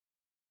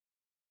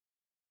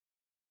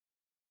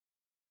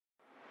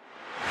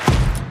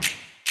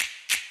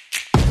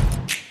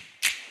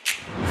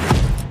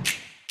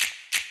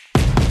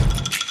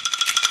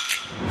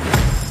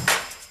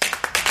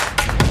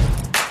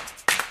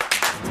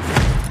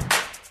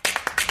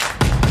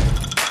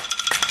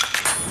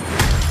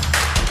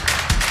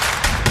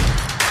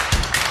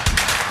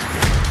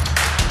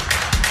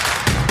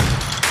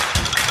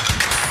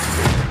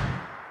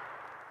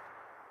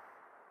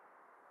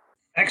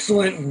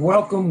Excellent.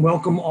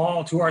 Welcome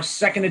all to our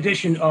second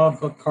edition of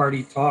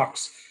Bacardi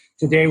Talks.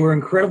 Today, we're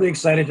incredibly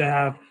excited to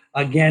have,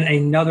 again,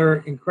 another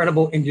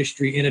incredible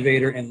industry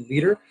innovator and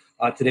leader.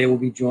 Today, we'll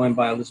be joined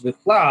by Elizabeth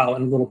Blau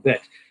in a little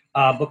bit.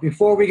 But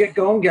before we get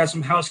going, got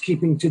some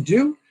housekeeping to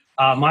do.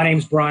 My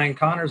name's Brian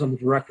Connors. I'm the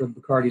director of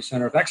Bacardi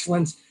Center of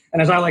Excellence.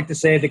 And as I like to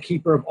say, the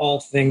keeper of all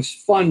things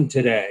fun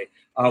today.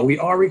 We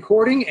are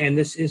recording, and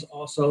this is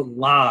also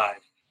live.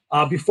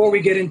 Before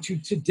we get into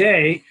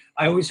today,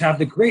 I always have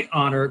the great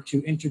honor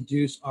to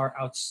introduce our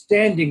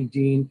outstanding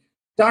dean,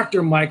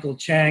 Dr. Michael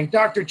Chang.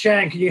 Dr.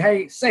 Chang, can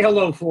you say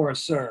hello for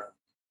us, sir?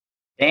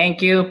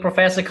 Thank you,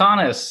 Professor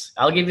Connors.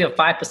 I'll give you a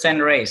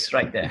 5% raise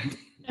right there.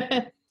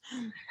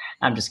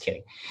 I'm just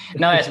kidding.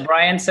 No, as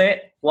Brian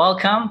said,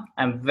 welcome.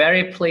 I'm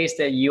very pleased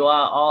that you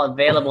are all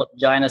available to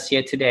join us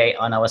here today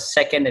on our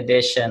second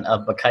edition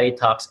of Bacardi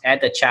Talks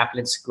at the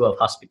Chaplin School of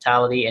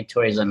Hospitality and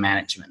Tourism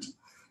Management.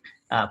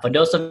 For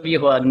those of you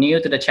who are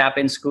new to the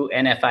Chaplin School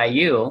and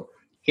FIU,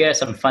 here are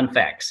some fun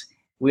facts.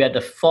 We are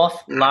the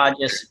fourth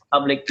largest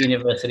public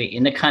university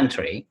in the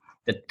country,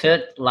 the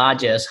third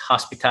largest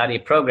hospitality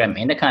program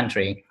in the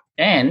country,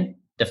 and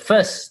the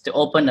first to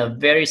open a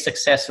very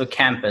successful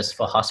campus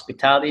for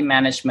hospitality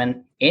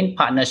management in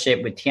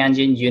partnership with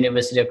Tianjin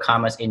University of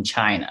Commerce in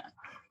China.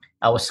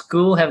 Our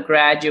school have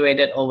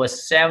graduated over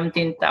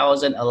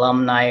 17,000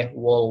 alumni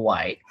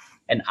worldwide,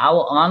 and our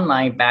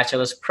online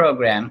bachelor's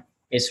program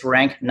is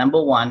ranked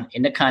number 1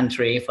 in the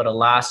country for the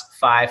last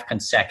 5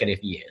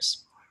 consecutive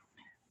years.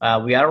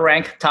 We are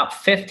ranked top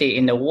 50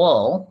 in the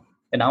world,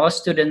 and our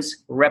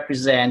students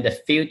represent the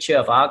future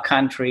of our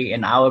country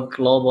and our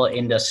global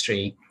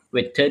industry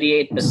with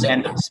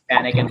 38%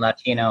 Hispanic and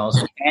Latinos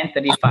and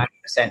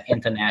 35%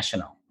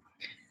 international.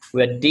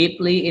 We are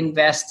deeply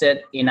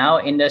invested in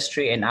our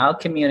industry and our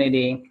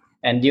community,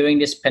 and during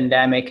this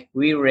pandemic,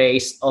 we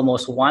raised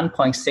almost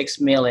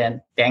 $1.6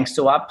 million thanks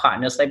to our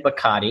partners like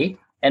Bacardi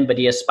and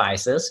Badia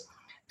Spices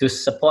to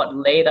support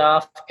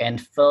laid-off and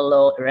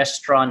furloughed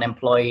restaurant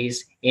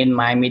employees in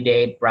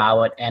Miami-Dade,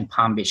 Broward, and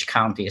Palm Beach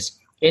counties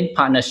in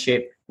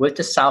partnership with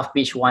the South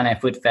Beach Wine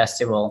and Food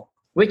Festival,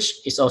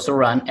 which is also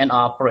run and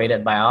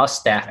operated by our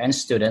staff and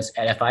students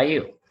at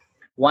FIU.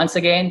 Once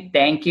again,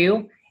 thank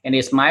you, and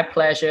it's my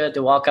pleasure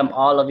to welcome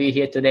all of you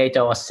here today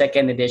to our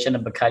second edition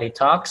of Bacardi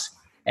Talks,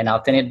 and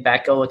I'll turn it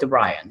back over to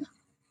Brian.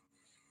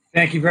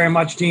 Thank you very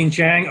much, Dean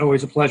Chang.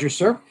 Always a pleasure,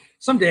 sir.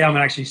 Someday I'm going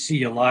to actually see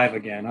you live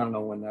again. I don't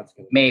know when that's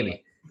going to be.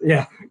 Maybe.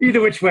 Yeah,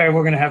 either which way,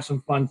 we're going to have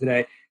some fun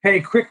today.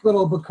 Hey, quick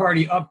little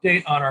Bacardi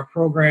update on our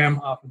program.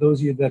 For those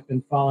of you that have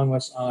been following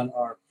us on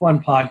our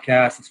fun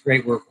podcast, it's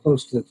great. We're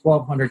close to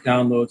 1,200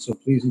 downloads, so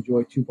please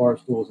enjoy 2 bar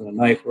stools and a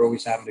knife. We're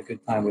always having a good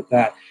time with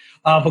that.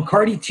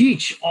 Bacardi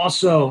Teach,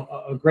 also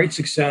a great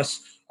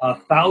success.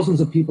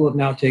 Thousands of people have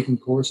now taken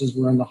courses.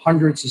 We're in the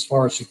hundreds as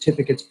far as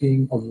certificates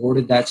being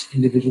awarded. That's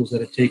individuals that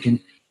have taken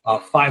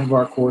 5 of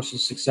our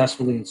courses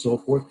successfully and so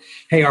forth.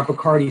 Hey, our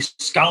Bacardi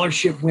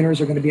scholarship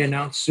winners are going to be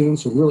announced soon,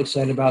 so we're really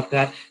excited about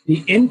that.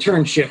 The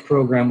internship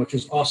program, which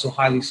is also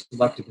highly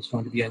selective, is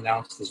going to be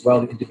announced as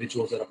well. The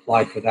individuals that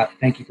applied for that,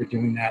 thank you for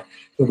doing that.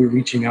 We'll be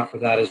reaching out for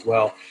that as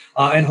well.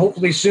 And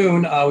hopefully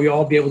soon, we'll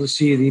all be able to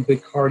see the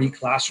Bacardi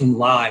classroom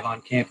live on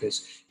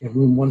campus in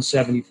room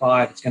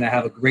 175. It's going to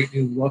have a great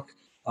new look,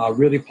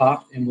 really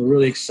pop, and we're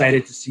really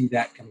excited to see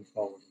that coming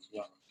forward.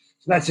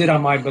 So that's it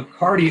on my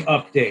Bacardi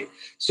update.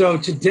 So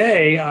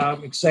today,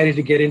 I'm excited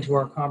to get into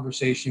our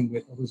conversation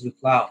with Elizabeth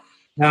Blau.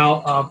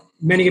 Now,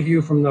 many of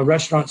you from the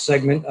restaurant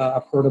segment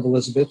have heard of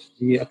Elizabeth,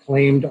 the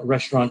acclaimed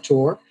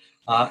restaurateur,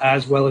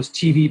 as well as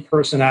TV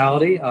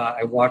personality.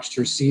 I watched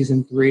her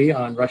season 3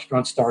 on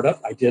Restaurant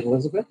Startup. I did,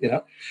 Elizabeth,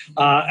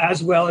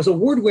 as well as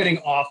award-winning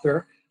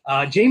author,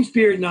 James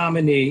Beard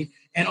nominee,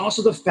 and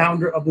also the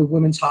founder of the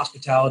Women's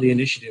Hospitality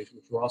Initiative,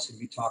 which we're also going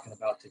to be talking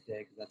about today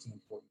because that's an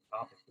important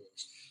topic for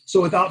us.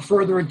 So without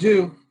further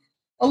ado,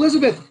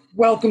 Elizabeth,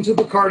 welcome to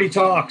Bacardi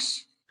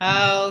Talks.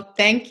 Oh,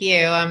 thank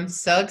you. I'm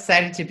so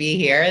excited to be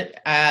here.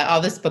 All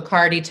this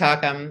Bacardi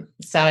talk, I'm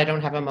sad I don't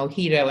have a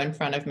mojito in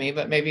front of me,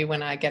 but maybe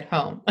when I get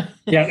home.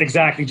 Yeah,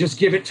 exactly. Just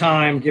give it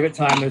time. Give it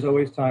time. There's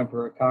always time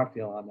for a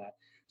cocktail on that.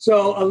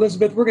 So,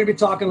 Elizabeth, we're going to be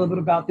talking a little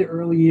bit about the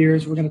early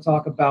years. We're going to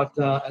talk about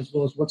as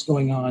well as what's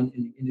going on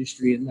in the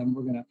industry, and then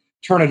we're going to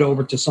turn it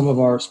over to some of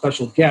our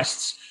special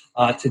guests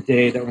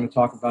today that we're going to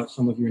talk about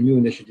some of your new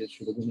initiatives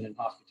for the women in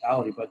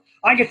hospitality. But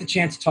I get the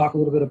chance to talk a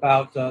little bit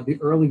about the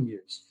early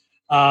years.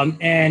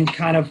 And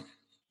kind of,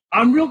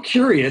 I'm real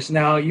curious.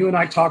 Now, you and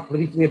I talked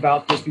briefly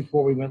about this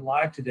before we went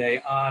live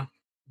today on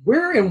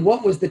where and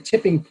what was the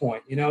tipping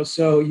point?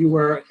 So you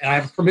were, and I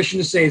have permission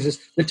to say this,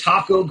 the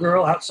taco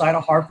girl outside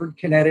of Hartford,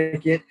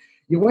 Connecticut.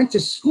 You went to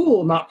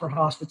school not for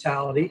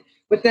hospitality,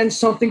 but then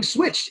something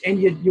switched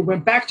and you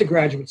went back to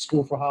graduate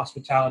school for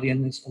hospitality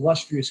and this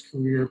illustrious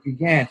career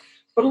began.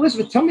 But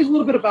Elizabeth, tell me a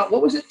little bit about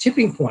what was that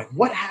tipping point?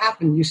 What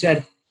happened? You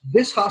said,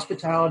 this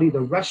hospitality, the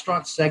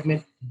restaurant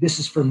segment, this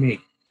is for me.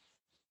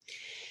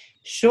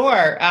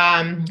 Sure.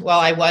 Well,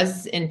 I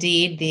was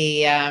indeed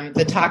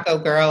the taco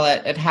girl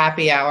at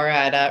happy hour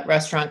at a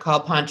restaurant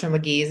called Pancho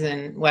Magee's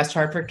in West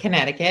Hartford,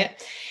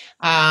 Connecticut.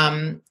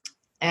 I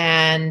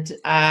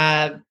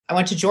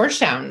went to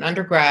Georgetown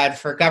undergrad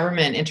for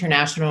government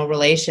international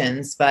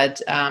relations,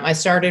 but I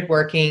started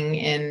working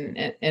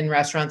in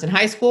restaurants in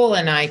high school,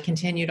 and I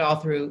continued all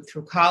through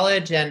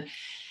college. And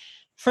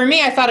for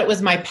me, I thought it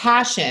was my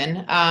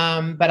passion,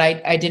 but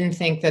I didn't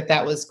think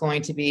that was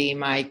going to be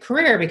my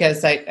career,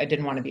 because I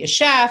didn't want to be a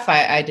chef.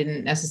 I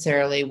didn't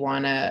necessarily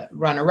want to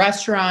run a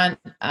restaurant,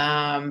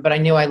 but I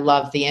knew I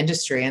loved the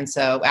industry. And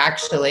so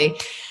actually,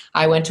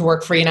 I went to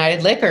work for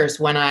United Liquors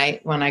when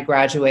I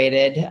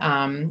graduated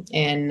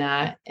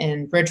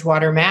in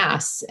Bridgewater,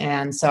 Mass.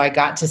 And so I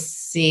got to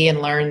see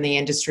and learn the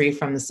industry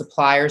from the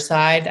supplier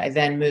side. I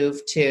then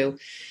moved to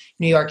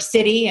New York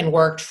City and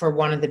worked for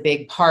one of the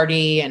big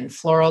party and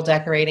floral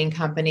decorating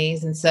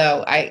companies. And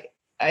so I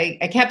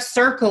kept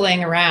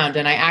circling around,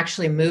 and I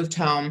actually moved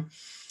home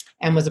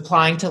and was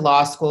applying to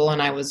law school,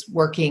 and I was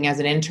working as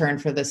an intern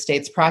for the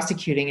state's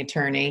prosecuting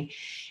attorney.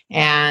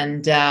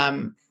 And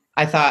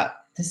I thought,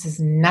 this is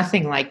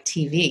nothing like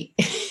TV.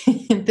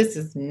 This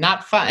is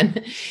not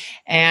fun.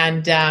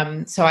 And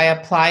so I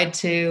applied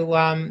to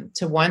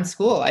one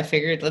school. I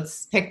figured,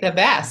 let's pick the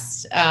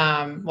best.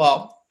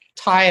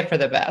 Tie it for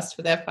the best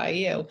with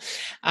FIU.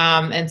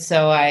 And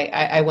so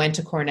I went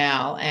to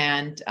Cornell,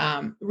 and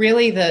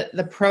really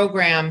the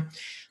program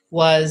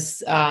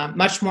was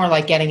much more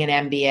like getting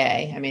an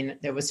MBA. I mean,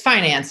 there was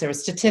finance, there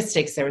was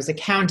statistics, there was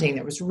accounting,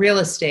 there was real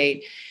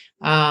estate.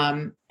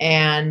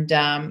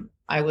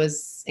 I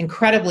was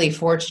incredibly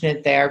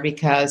fortunate there,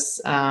 because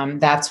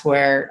that's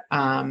where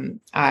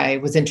I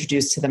was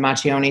introduced to the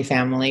Macchioni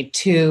family.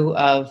 Two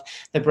of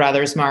the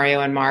brothers,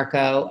 Mario and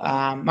Marco.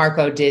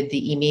 Marco did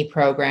the EME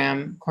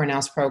program,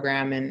 Cornell's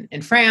program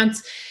in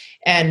France,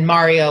 and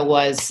Mario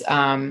was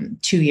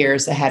 2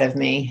 years ahead of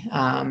me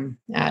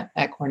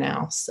at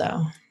Cornell.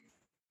 So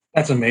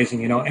that's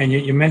amazing, and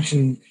you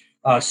mentioned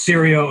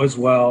Sirio as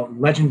well,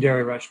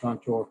 legendary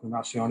restaurateur from the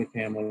Macchioni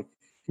family.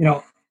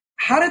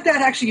 How did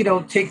that actually,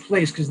 take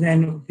place? Because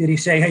then did he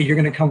say, hey, you're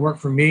going to come work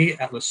for me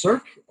at Le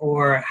Cirque?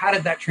 Or how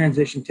did that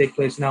transition take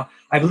place? Now,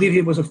 I believe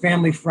he was a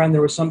family friend.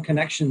 There was some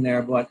connection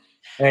there, but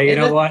hey, you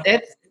know what?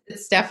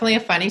 It's definitely a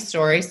funny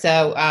story.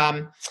 So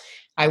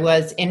I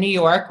was in New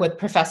York with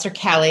Professor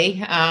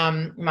Kelly,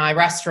 my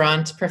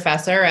restaurant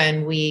professor,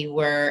 and we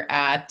were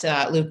at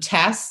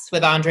Lutèce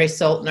with Andre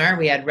Soltner.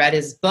 We had read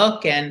his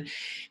book, and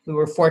we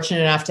were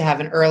fortunate enough to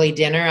have an early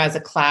dinner as a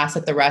class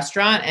at the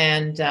restaurant.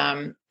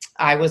 And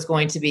I was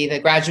going to be the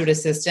graduate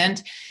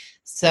assistant.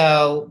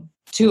 So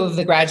two of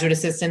the graduate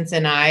assistants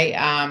and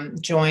I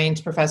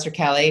joined Professor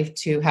Kelly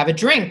to have a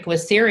drink with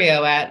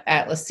Sirio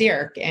at Le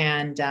Cirque.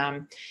 And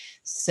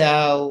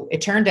so it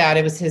turned out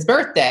it was his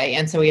birthday.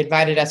 And so he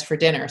invited us for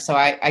dinner. So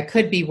I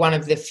could be one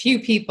of the few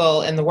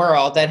people in the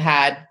world that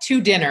had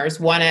two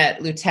dinners, one at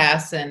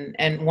Lutèce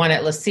and one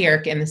at Le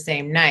Cirque in the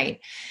same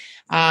night.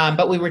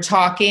 But we were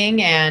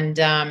talking,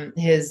 and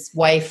his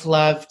wife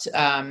loved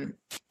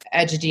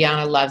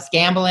Edgidiana loves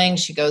gambling.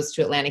 She goes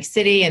to Atlantic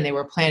City, and they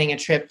were planning a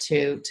trip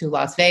to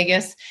Las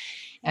Vegas.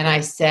 And I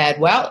said,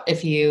 well,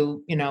 if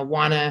you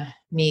want to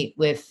meet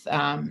with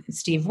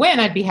Steve Wynn,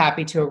 I'd be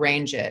happy to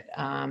arrange it.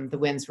 The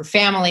Wynns were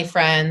family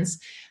friends.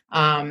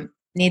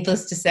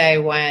 Needless to say,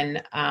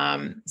 when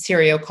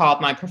Sirio called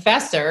my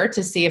professor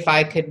to see if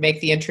I could make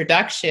the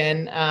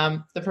introduction,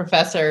 the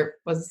professor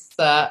was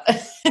thought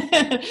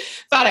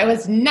I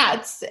was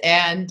nuts,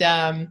 and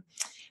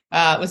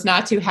was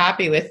not too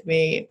happy with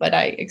me, but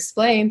I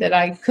explained that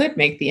I could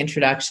make the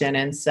introduction.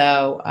 And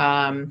so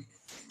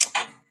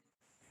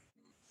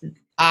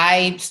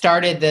I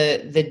started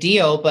the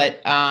deal, but,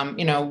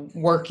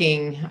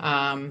 working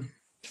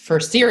for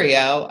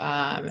Sirio.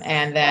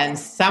 And then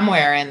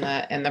somewhere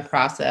in the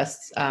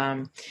process,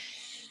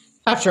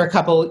 after a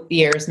couple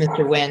years,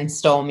 Mr. Wynn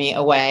stole me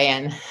away,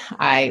 and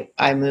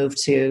I moved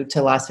to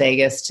Las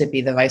Vegas to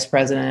be the vice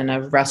president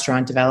of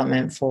restaurant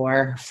development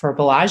for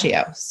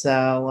Bellagio.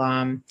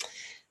 So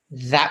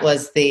that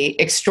was the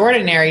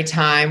extraordinary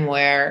time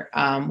where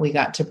we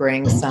got to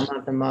bring some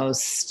of the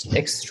most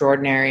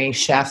extraordinary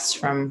chefs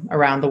from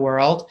around the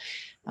world,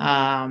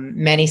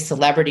 many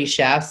celebrity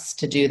chefs,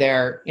 to do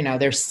their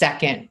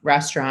second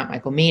restaurant.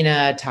 Michael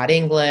Mina, Todd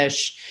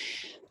English,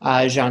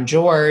 Jean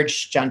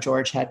George. Jean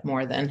George had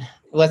it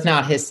was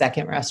not his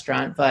second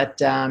restaurant,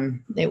 but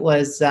it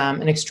was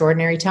an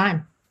extraordinary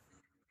time.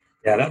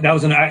 Yeah, that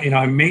was an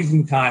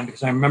amazing time,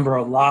 because I remember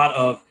a lot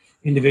of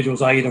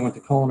individuals I either went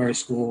to culinary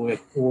school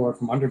with or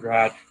from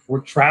undergrad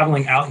were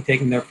traveling out and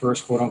taking their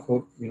first quote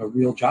unquote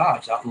real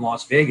jobs out in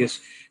Las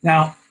Vegas.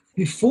 Now,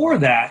 before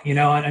that, and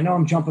I know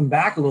I'm jumping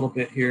back a little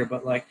bit here,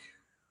 but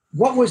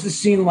what was the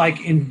scene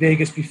like in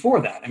Vegas before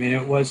that? I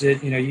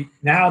mean,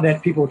 now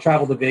that people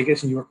travel to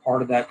Vegas and you were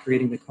part of that,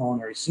 creating the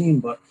culinary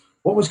scene, but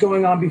what was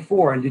going on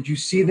before? And did you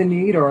see the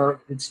need, or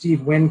did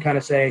Steve Wynn kind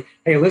of say,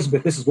 hey,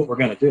 Elizabeth, this is what we're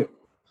going to do?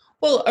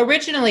 Well,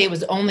 originally it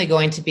was only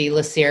going to be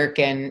Le Cirque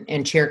and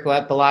Circo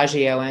at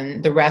Bellagio,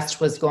 and the rest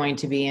was going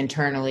to be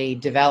internally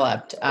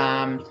developed.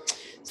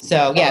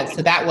 So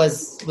that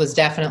was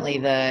definitely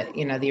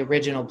the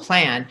original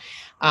plan.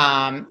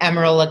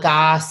 Emeril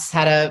Lagasse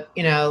had a,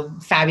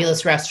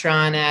 fabulous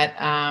restaurant at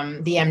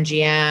the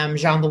MGM.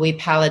 Jean-Louis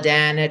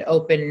Paladin had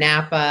opened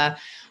Napa.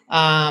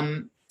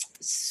 And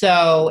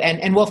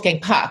Wolfgang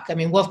Puck. I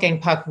mean, Wolfgang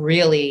Puck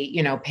really,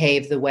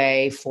 paved the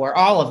way for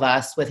all of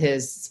us with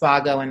his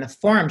Spago and the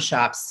Forum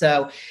Shops.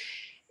 So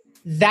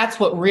that's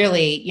what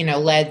really,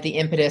 led the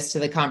impetus to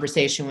the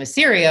conversation with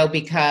Cirio,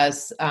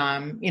 because,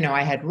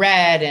 I had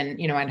read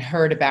and, I'd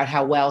heard about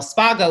how well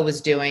Spago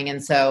was doing.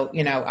 And so,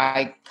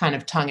 I kind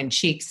of tongue in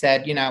cheek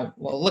said,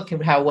 well, look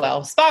at how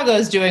well Spago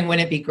is doing.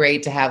 Wouldn't it be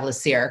great to have Le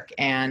Cirque?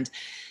 And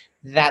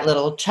that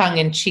little tongue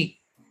in cheek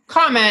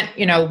comment,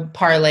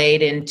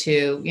 parlayed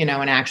into,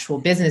 an actual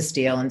business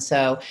deal. And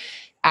so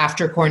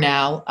after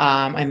Cornell,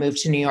 I moved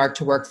to New York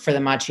to work for the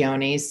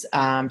Macchionis,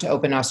 to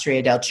open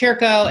Osteria del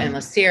Circo and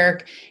Le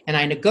Cirque. And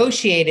I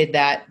negotiated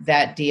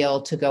that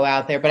deal to go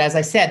out there. But as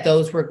I said,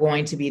 those were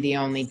going to be the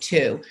only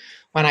two.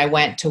 When I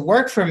went to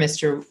work for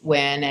Mr.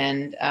 Wynn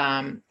and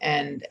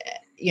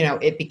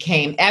it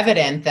became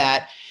evident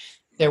that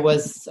there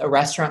was a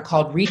restaurant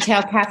called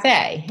Retail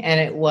Cafe, and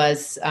it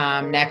was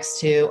next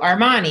to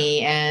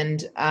Armani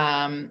and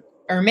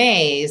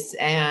Hermes.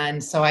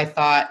 And so I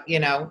thought,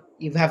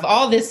 you have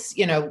all this,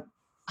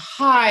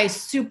 high,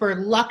 super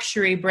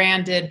luxury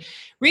branded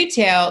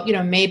retail,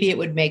 maybe it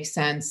would make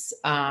sense,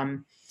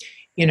 to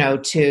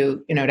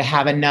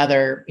have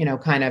another,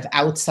 kind of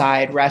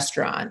outside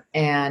restaurant.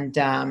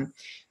 And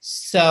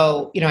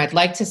so, I'd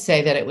like to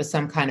say that it was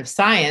some kind of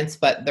science,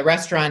 but the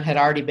restaurant had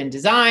already been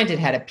designed. It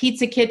had a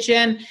pizza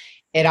kitchen.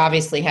 It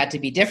obviously had to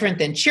be different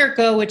than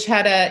Circo, which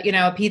had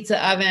a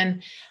pizza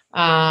oven.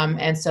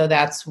 And so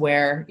that's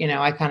where,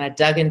 I kind of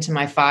dug into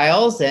my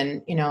files.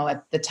 And,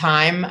 at the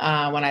time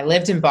when I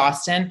lived in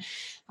Boston,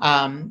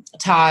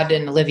 Todd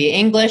and Olivia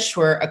English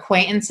were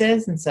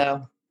acquaintances. And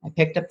so I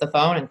picked up the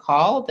phone and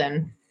called,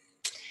 and,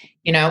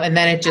 and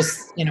then it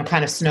just,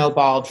 kind of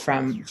snowballed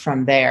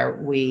from there.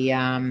 We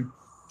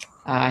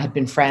had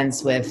been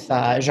friends with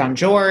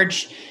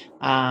Jean-Georges.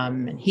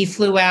 He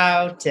flew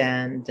out,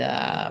 and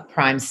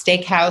Prime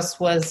Steakhouse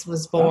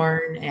was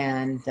born.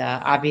 And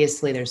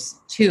obviously there's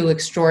two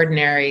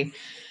extraordinary,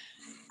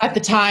 at the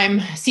time,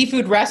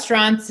 seafood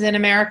restaurants in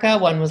America.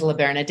 One was Le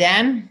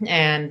Bernardin,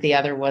 and the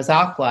other was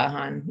Aqua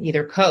on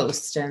either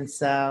coast. And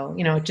so,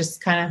 it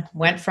just kind of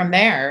went from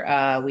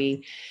there.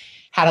 We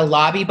had a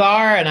lobby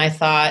bar, and I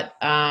thought,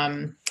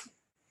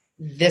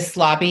 this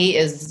lobby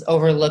is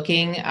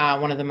overlooking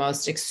one of the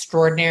most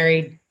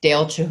extraordinary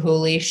Dale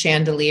Chihuly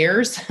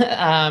chandeliers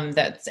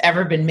that's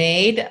ever been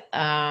made.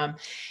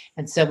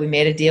 And so we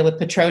made a deal with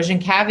Petrosian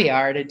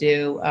Caviar to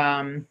do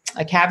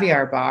a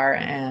caviar bar.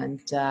 And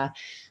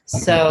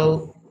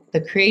so the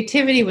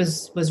creativity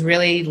was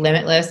really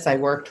limitless. I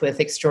worked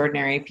with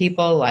extraordinary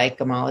people like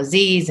Amal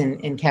Aziz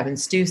and Kevin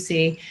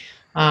Stussy,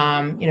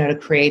 to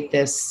create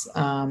this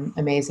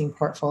amazing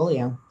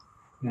portfolio.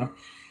 Yeah.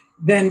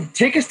 Then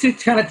take us to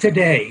kind of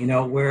today,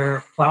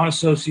 where Plow &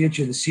 Associates,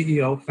 you're the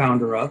CEO,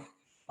 founder of.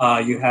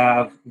 You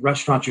have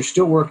restaurants, you're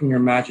still working your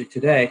magic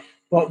today.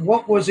 But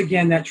what was,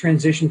 again, that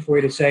transition for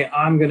you to say,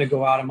 I'm going to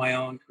go out on my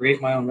own,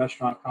 create my own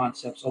restaurant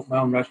concepts, open my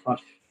own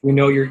restaurants? We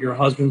know your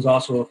husband's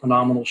also a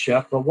phenomenal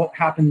chef, but what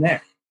happened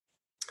there?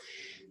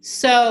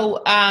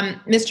 So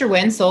Mr.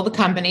 Wynn sold the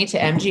company to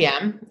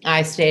MGM.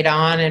 I stayed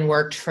on and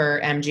worked for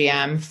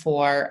MGM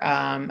for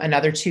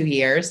another 2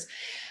 years.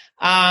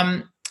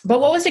 But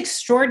what was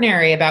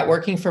extraordinary about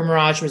working for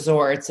Mirage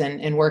Resorts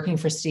and working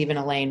for Steve and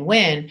Elaine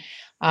Wynn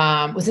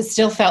was it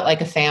still felt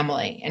like a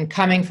family. And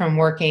coming from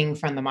working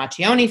from the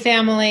Macchioni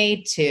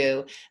family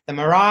to the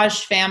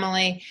Mirage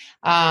family,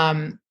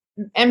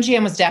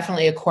 MGM was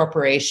definitely a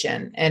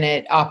corporation, and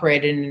it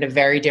operated in a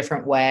very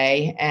different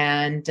way.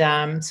 And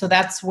so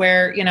that's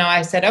where,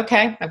 I said,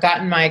 okay, I've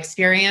gotten my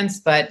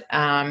experience, but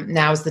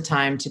now's the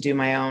time to do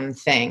my own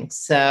thing.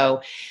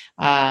 So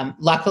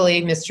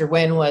luckily, Mr.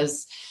 Wynn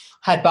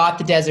had bought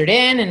the Desert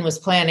Inn and was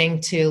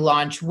planning to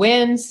launch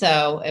Wynn.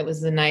 So it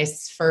was a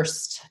nice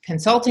first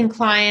consulting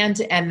client.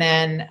 And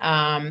then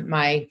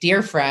my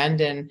dear friend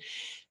and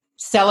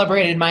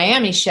celebrated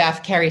Miami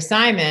chef, Carrie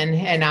Simon,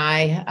 and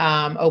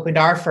I opened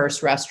our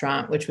first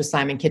restaurant, which was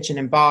Simon Kitchen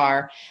and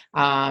Bar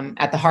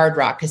at the Hard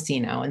Rock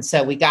Casino. And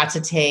so we got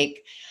to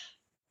take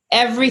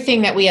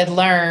everything that we had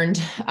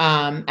learned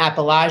at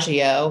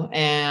Bellagio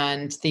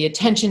and the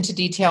attention to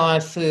detail on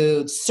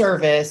food,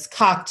 service,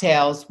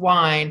 cocktails,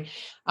 wine,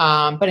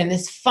 but in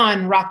this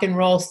fun rock and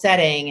roll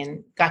setting,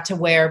 and got to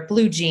wear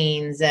blue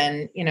jeans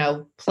and,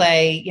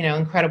 play,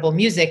 incredible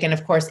music. And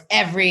of course,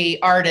 every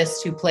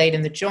artist who played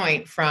in the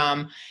joint,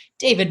 from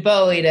David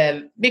Bowie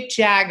to Mick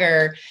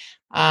Jagger,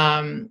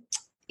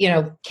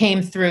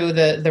 came through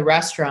the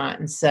restaurant.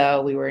 And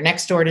so we were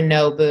next door to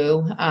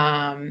Nobu.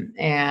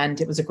 And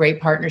it was a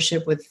great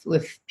partnership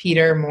with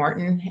Peter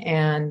Morton.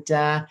 And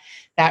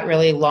that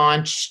really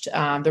launched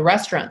the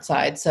restaurant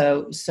side.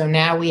 So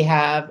now we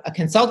have a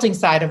consulting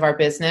side of our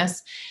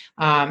business.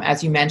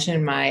 As you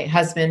mentioned, my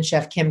husband,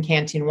 Chef Kim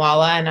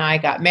Cantinwala, and I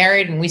got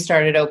married, and we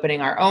started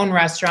opening our own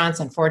restaurants.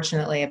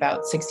 Unfortunately,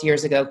 about 6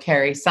 years ago,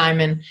 Carrie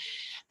Simon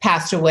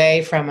passed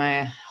away from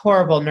a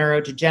horrible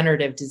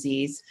neurodegenerative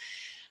disease.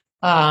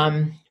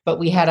 But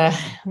we had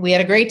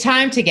a great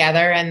time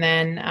together. And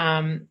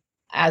then,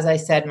 as I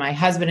said, my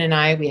husband and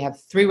I, we have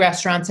 3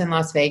 restaurants in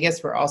Las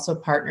Vegas. We're also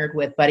partnered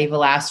with Buddy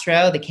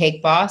Valastro, the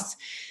Cake Boss.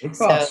 We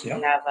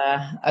have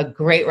a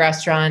great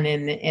restaurant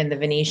in the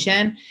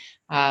Venetian.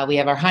 We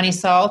have our Honey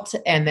Salt,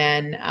 and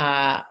then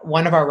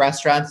one of our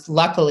restaurants,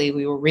 luckily,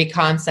 we were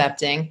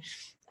reconcepting.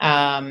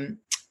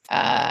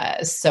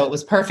 So it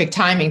was perfect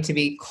timing to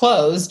be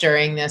closed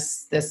during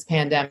this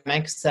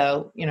pandemic.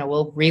 So,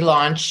 we'll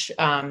relaunch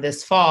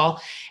this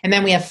fall. And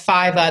then we have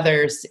 5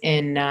 others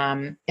in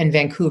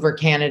Vancouver,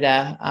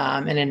 Canada,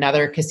 and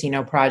another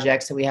casino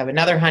project. So we have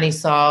another Honey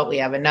Salt. We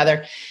have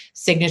another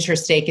signature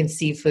steak and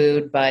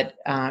seafood. But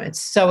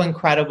it's so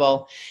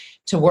incredible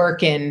to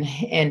work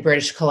in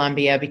British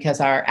Columbia because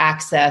our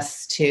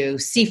access to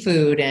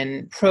seafood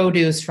and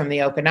produce from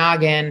the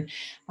Okanagan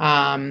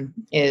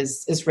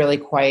is really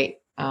quite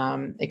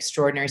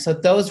extraordinary. So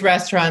those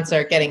restaurants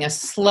are getting a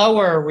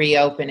slower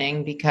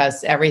reopening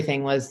because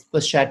everything was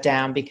shut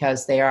down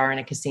because they are in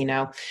a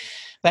casino.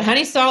 But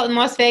Honey Salt in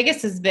Las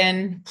Vegas has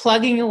been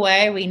plugging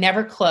away. We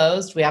never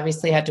closed. We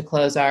obviously had to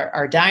close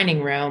our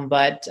dining room,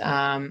 but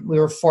we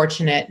were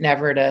fortunate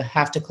never to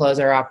have to close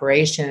our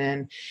operation.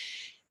 And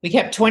we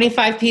kept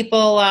 25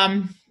 people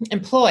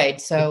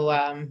employed.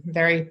 So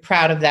very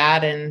proud of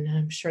that. And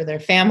I'm sure their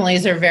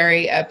families are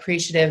very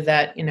appreciative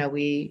that,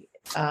 we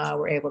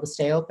were able to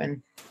stay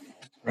open.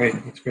 Great.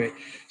 That's great.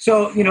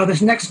 So,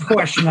 this next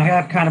question, I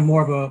have kind of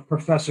more of a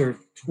professor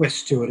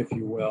twist to it, if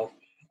you will.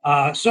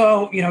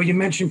 So, you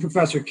mentioned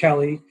Professor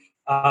Kelly.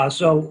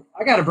 So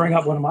I got to bring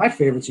up one of my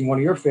favorites and one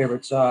of your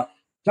favorites,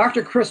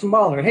 Dr. Chris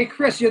Muller. Hey,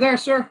 Chris, you there,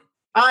 sir?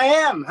 I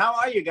am. How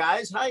are you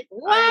guys? Hi.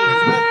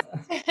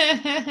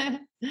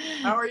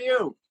 How are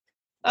you?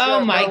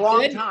 Oh, my God. A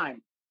long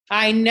time.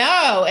 I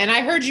know. And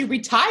I heard you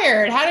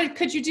retired.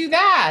 Could you do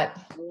that?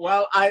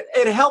 Well,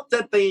 it helped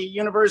that the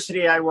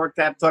university I worked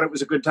at thought it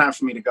was a good time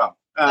for me to go.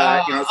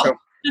 So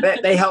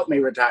they helped me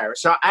retire.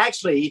 So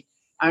actually,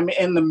 I'm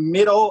in the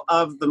middle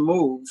of the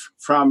move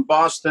from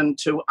Boston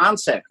to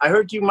Onset. I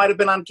heard you might have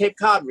been on Cape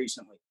Cod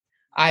recently.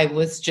 I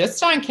was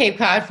just on Cape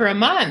Cod for a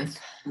month.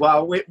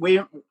 Well,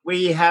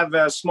 we have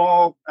a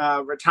small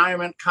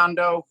retirement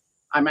condo.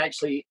 I'm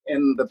actually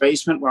in the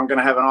basement where I'm going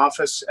to have an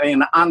office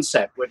in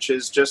Onset, which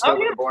is just over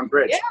the Bourne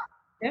Bridge.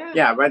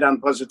 Yeah, right on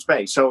Buzzards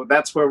Bay. So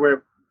that's where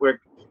we're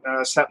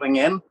settling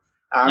in.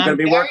 I'm going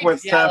to be working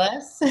with.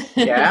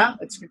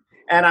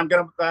 And I'm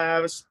going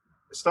to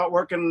start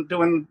working,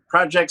 doing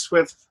projects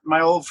with my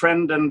old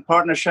friend and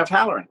partner, Chef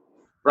Halloran.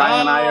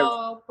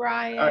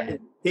 Brian.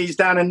 He's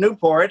down in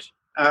Newport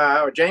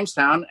or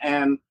Jamestown,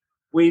 and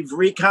we've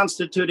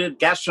reconstituted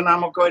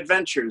Gastronomical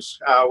Adventures,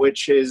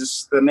 which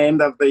is the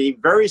name of the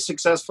very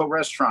successful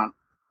restaurant.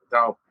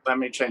 Oh, let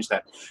me change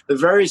that. The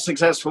very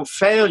successful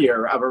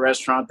failure of a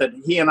restaurant that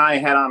he and I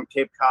had on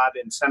Cape Cod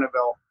in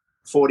Centerville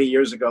 40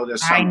 years ago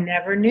this summer. I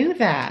never knew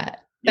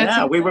that.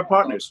 We were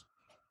partners.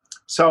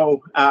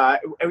 So,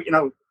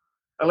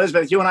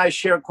 Elizabeth, you and I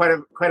share quite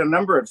a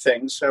number of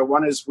things.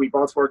 One is we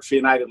both worked for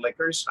United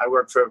Liquors. I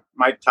worked for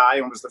Mike Ty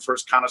and was the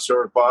first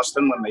connoisseur of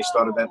Boston when they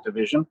started that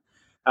division.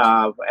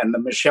 And the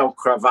Michelle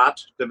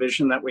Cravat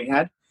division that we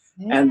had.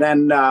 Yeah. And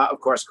then, of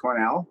course,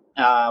 Cornell.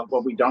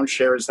 What we don't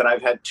share is that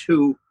I've had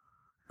 2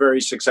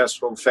 very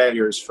successful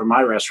failures for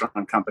my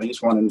restaurant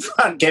companies, one in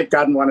Cape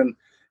Cod and one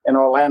in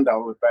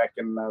Orlando back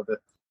in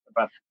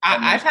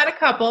I've had a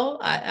couple.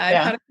 I've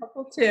had a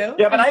couple too.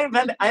 Yeah, but I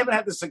haven't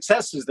had the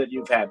successes that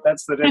you've had.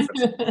 That's the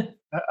difference.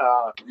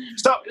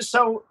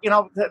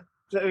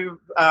 To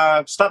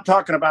stop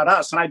talking about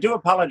us, and I do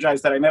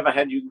apologize that I never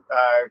had you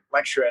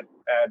lecture at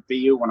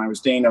BU when I was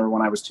dean or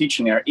when I was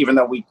teaching there, even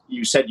though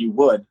you said you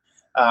would.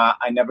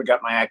 I never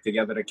got my act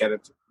together to get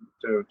it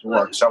to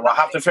work. So we'll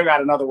have to figure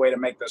out another way to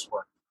make this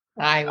work.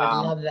 I would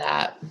love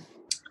that.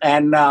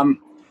 And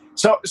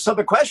so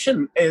the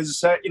question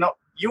is,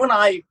 you and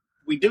I,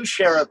 we do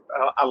share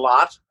a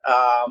lot.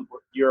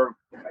 You're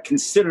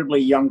considerably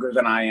younger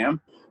than I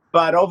am,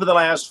 but over the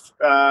last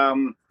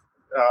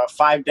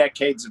 5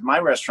 decades of my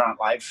restaurant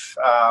life,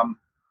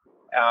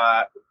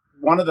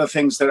 one of the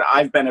things that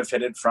I've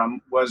benefited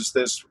from was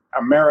this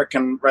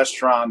American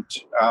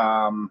restaurant,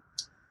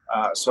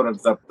 sort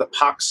of the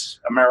Pax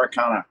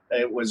Americana.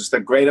 It was the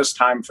greatest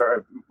time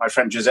for, my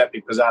friend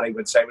Giuseppe Pizzati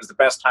would say, it was the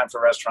best time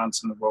for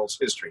restaurants in the world's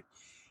history.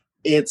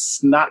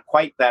 It's not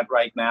quite that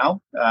right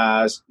now.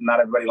 Not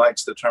everybody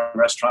likes the term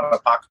restaurant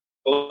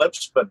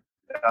apocalypse, but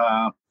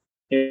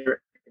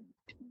here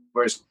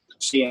we're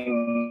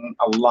seeing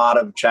a lot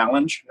of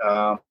challenge.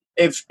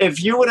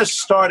 If you were to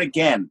start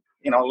again,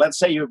 let's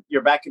say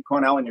you're back at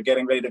Cornell and you're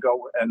getting ready to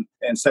go, and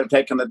instead of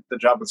taking the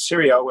job with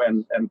Sirio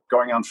and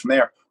going on from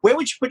there, where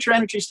would you put your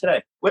energies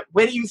today?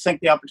 Where do you think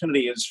the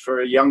opportunity is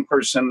for a young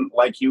person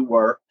like you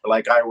were,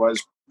 like I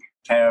was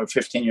 10 or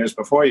 15 years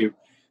before you,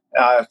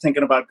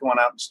 thinking about going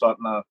out and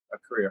starting a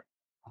career?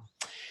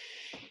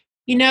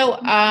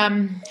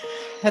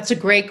 That's a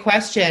great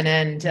question.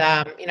 And,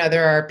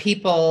 there are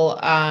people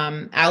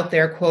out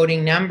there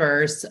quoting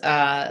numbers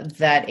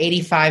that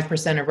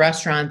 85% of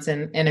restaurants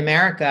in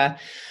America,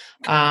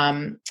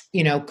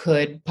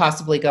 could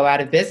possibly go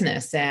out of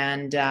business.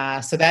 And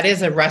so that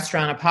is a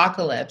restaurant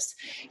apocalypse.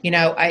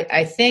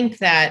 I think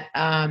that,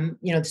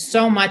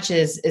 so much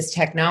is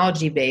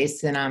technology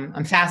based, and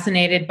I'm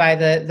fascinated by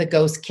the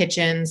ghost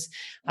kitchens.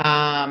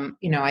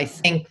 I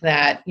think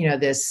that,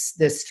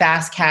 this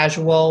fast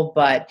casual,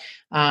 but,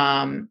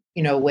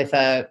 with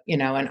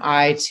an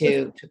eye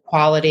to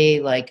quality,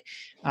 like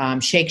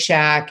Shake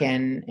Shack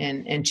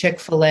and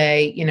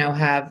Chick-fil-A,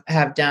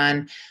 have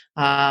done.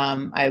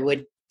 I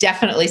would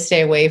definitely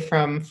stay away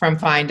from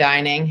fine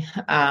dining.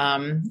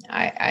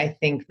 I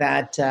think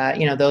that,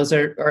 those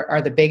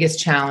are the biggest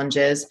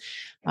challenges.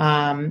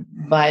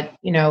 But,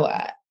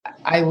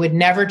 I would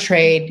never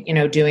trade,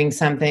 doing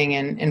something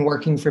and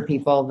working for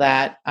people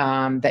that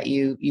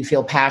you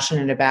feel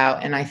passionate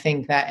about. And I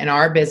think that in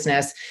our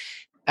business,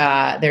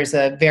 there's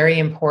a very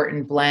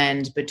important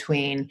blend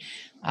between,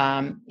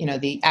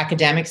 the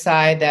academic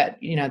side that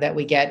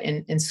we get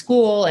in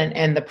school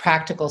and the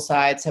practical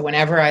side. So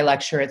whenever I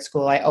lecture at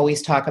school, I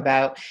always talk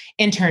about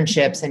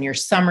internships and your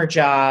summer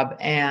job.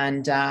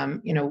 And,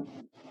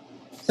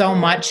 so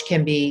much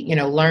can be,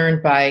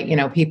 learned by,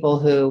 people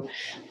who,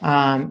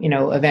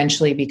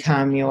 eventually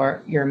become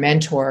your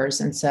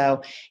mentors. And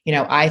so,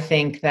 I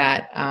think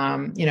that,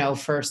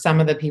 for some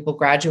of the people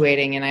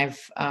graduating, and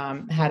I've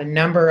had a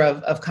number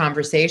of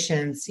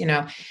conversations,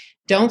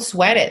 don't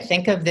sweat it.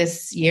 Think of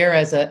this year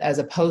as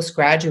a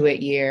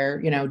postgraduate year,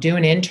 do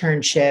an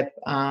internship,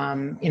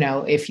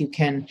 if you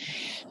can,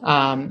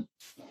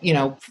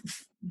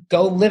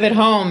 go live at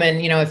home and,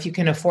 if you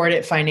can afford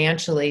it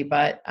financially,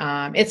 but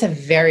it's a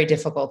very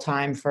difficult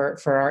time for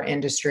our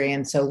industry.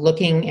 And so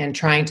looking and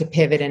trying to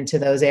pivot into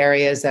those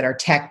areas that are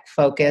tech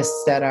focused,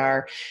 that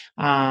are,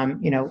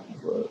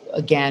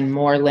 again,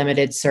 more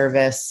limited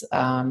service.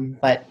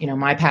 But,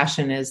 my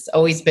passion has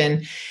always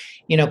been,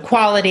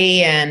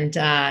 quality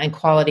and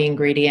quality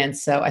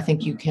ingredients. So I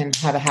think you can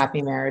have a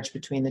happy marriage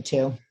between the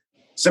two.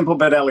 Simple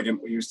but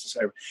elegant, we used to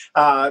say.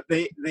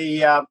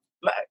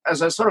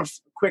 As a sort of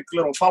quick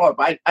little follow-up,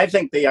 I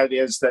think the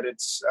idea is that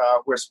it's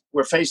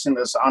we're facing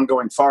this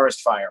ongoing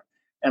forest fire,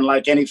 and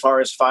like any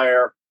forest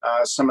fire,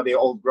 some of the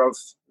old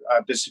growth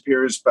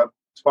disappears, but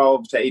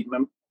 12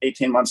 to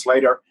 18 months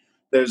later,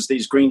 there's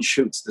these green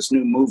shoots, this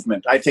new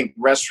movement. I think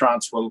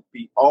restaurants will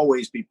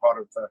always be part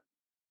of the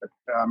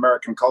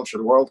American culture,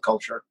 the world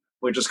culture.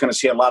 We're just going to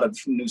see a lot of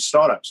new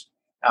startups.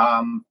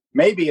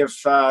 Maybe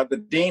if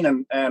the dean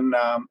and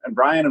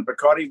Brian and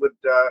Bacardi would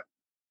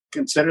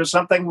consider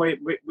something,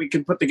 we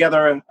could put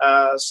together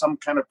some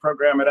kind of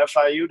program at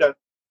FIU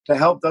to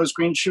help those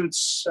green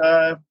shoots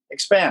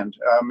expand.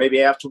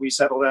 Maybe after we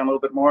settle down a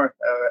little bit more,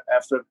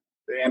 after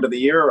the end of the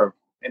year or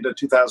into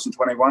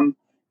 2021,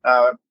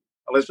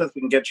 Elizabeth,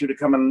 we can get you to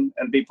come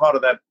and be part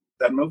of that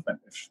movement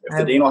if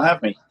the dean will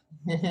have me.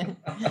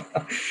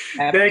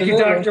 Thank you,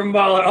 Dr.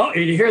 Muller. Oh,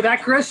 you hear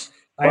that, Chris?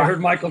 I heard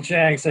Michael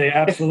Chang say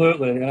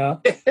absolutely.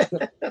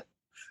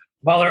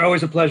 Muller,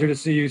 always a pleasure to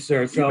see you,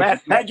 sir. So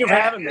thank you for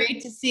having me.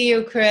 Great to see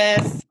you,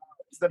 Chris.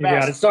 It's the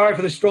best. Yeah, sorry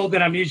for the strolled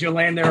in amnesia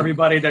land there,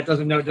 everybody that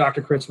doesn't know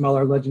Dr. Chris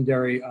Muller,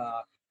 legendary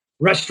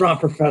restaurant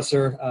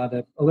professor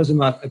that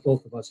Elizabeth and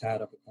both of us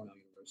had up at Cornell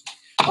University.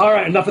 All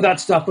right, enough of that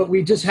stuff, but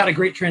we just had a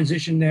great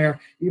transition there,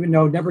 even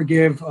though never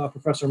give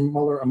Professor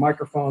Muller a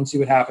microphone, see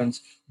what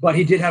happens. But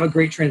he did have a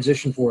great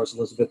transition for us,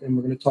 Elizabeth, and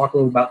we're going to talk a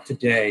little about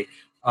today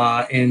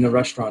in the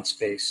restaurant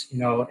space,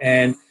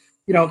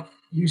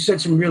 you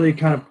said some really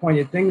kind of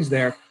poignant things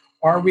there.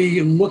 Are we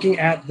looking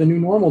at the new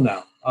normal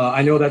now?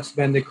 I know that's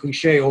been the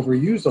cliche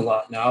overused a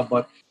lot now,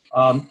 but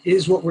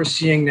is what we're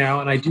seeing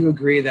now, and I do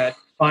agree that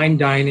fine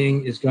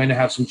dining is going to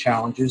have some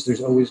challenges.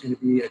 There's always going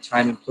to be a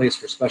time and place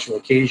for special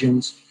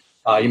occasions.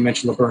 You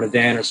mentioned Le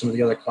Bernardin or some of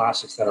the other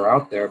classics that are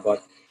out there,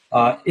 but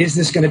is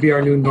this going to be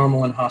our new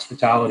normal in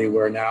hospitality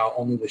where now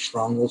only the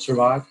strong will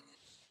survive?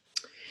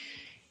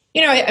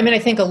 I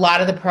think a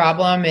lot of the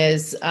problem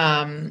is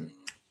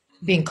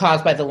being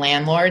caused by the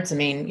landlords.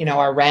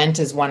 Our rent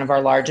is one of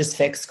our largest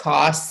fixed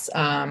costs.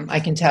 I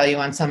can tell you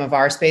on some of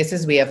our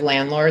spaces, we have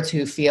landlords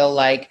who feel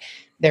like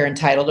they're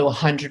entitled to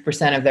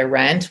 100% of their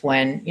rent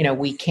when,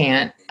 we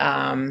can't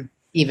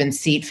even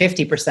seat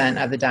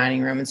 50% of the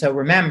dining room. And so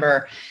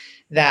remember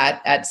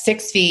that at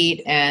 6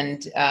 feet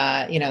and,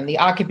 the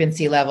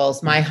occupancy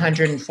levels, my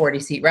 140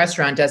 seat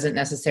restaurant doesn't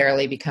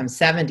necessarily become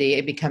 70,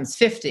 it becomes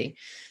 50.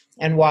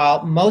 And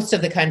while most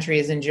of the country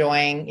is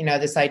enjoying,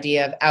 this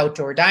idea of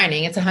outdoor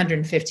dining, it's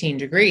 115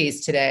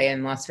 degrees today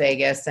in Las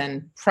Vegas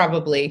and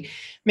probably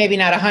maybe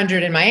not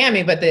 100 in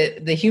Miami, but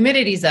the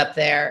humidity's up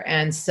there.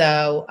 And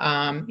so,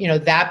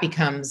 that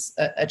becomes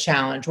a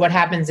challenge. What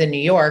happens in New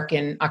York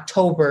in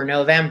October,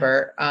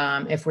 November,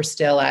 if we're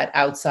still at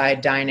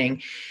outside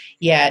dining?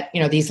 Yet,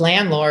 these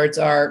landlords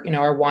are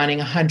wanting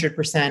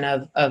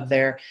 100% of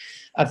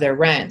their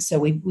rent. So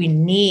we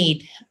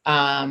need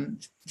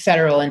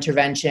federal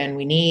intervention.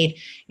 We need,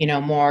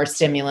 more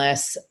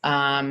stimulus.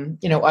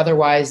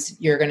 Otherwise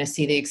you're going to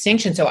see the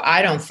extinction. So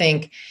I don't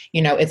think,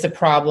 it's a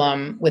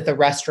problem with the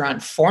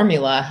restaurant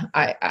formula.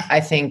 I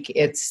think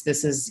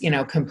this is,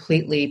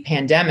 completely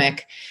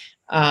pandemic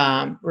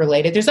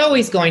related. There's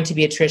always going to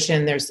be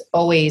attrition. There's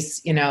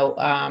always,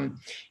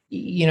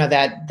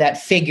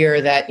 that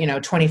figure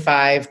that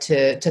 25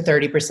 to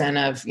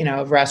 30%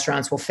 of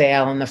restaurants will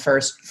fail in the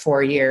first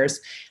 4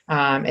 years.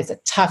 It's a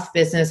tough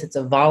business. It's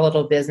a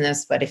volatile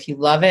business, but if you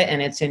love it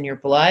and it's in your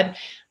blood,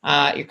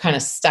 you're kind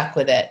of stuck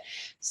with it.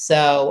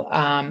 So,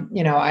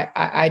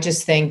 I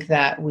just think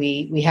that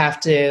we have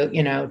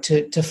to,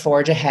 to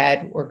forge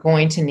ahead. We're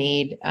going to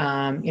need,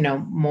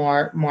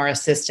 more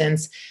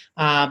assistance.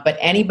 But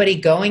anybody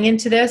going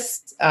into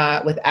this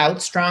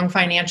without strong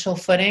financial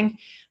footing,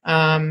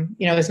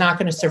 is not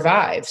going to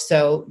survive.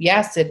 So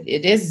yes, it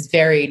is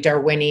very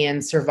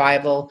Darwinian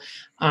survival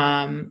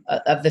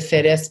of the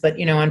fittest. But,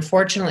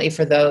 unfortunately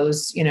for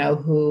those,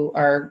 who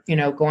are,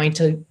 going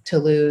to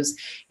lose,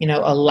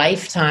 a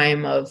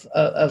lifetime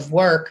of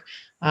work,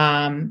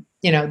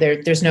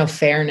 there's no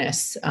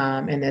fairness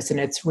in this, and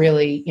it's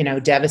really,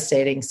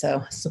 devastating.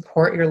 So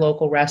support your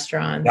local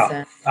restaurants. Yeah,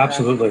 and,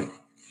 absolutely.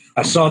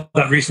 I saw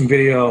that recent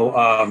video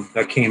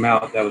that came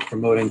out that was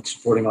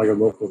supporting all your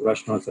local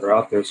restaurants that are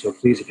out there. So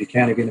please, if you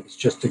can, even if it's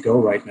just to go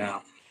right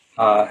now,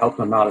 help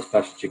them out as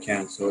best as you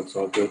can. So it's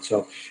all good.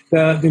 So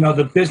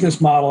the business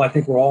model, I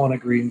think we're all in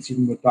agreement,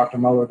 even with Dr.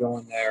 Muller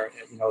going there,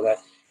 that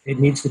it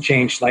needs to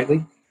change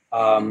slightly.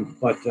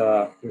 But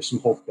there's some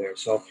hope there.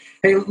 So,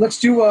 hey, let's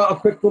do a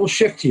quick little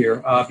shift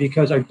here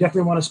because I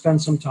definitely want to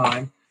spend some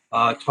time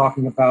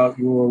talking about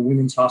your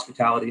Women's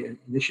Hospitality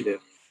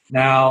Initiative.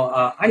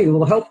 Now, I need a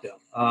little help,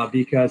 though,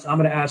 because I'm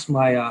going to ask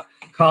my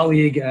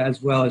colleague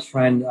as well as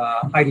friend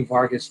Heidi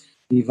Vargas,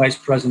 the Vice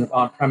President of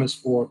On-Premise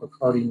for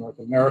Bacardi North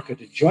America,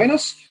 to join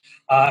us.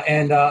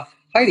 And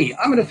Heidi,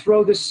 I'm going to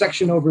throw this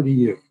section over to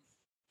you.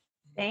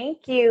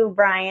 Thank you,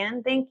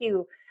 Brian. Thank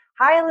you.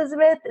 Hi,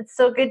 Elizabeth. It's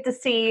so good to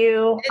see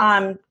you.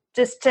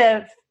 Just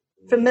to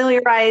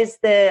familiarize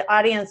the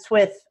audience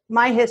with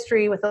my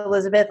history with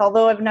Elizabeth,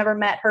 although I've never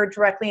met her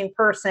directly in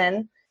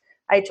person,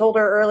 I told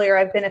her earlier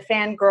I've been a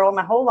fangirl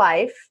my whole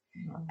life.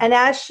 And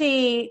as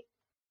she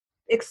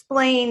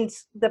explained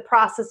the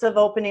process of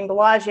opening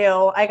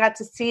Bellagio, I got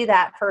to see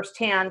that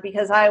firsthand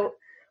because I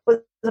was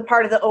a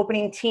part of the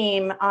opening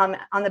team on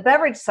the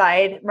beverage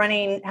side,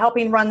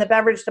 helping run the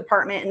beverage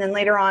department. And then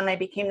later on, I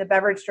became the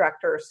beverage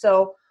director.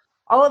 So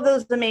all of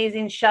those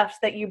amazing chefs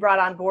that you brought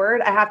on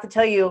board, I have to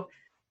tell you,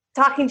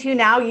 talking to you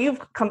now,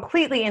 you've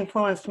completely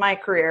influenced my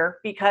career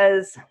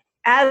because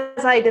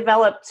as I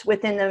developed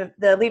within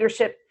the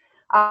leadership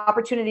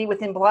opportunity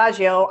within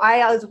Bellagio,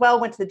 I as well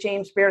went to the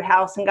James Beard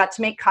House and got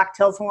to make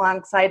cocktails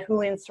alongside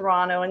Julian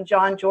Serrano and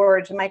John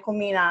George and Michael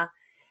Mina.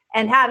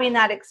 And having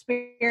that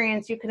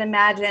experience, you can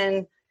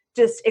imagine,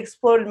 just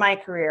exploded my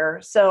career.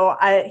 So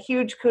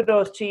huge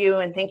kudos to you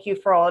and thank you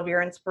for all of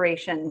your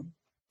inspiration.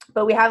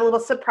 But we have a little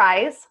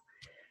surprise.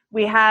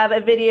 We have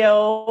a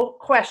video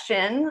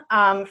question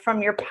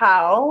from your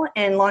pal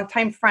and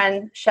longtime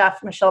friend,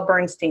 Chef Michelle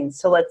Bernstein.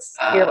 So let's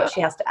hear what she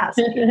has to ask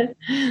you.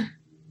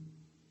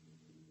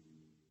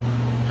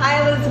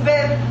 Hi,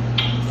 Elizabeth.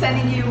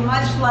 Sending you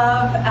much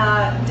love,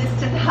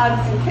 distant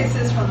hugs and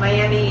kisses from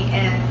Miami,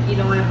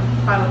 and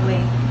I'm probably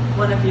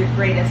one of your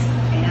greatest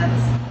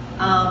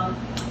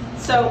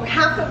fans. So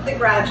half of the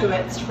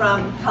graduates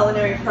from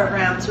culinary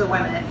programs are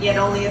women, yet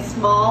only a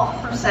small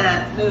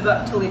percent move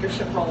up to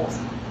leadership roles.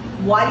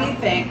 Why do you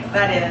think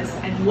that is,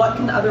 and what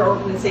can other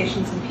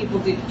organizations and people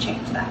do to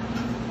change that?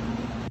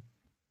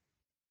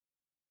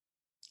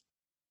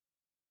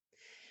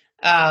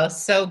 Oh,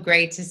 so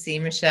great to see,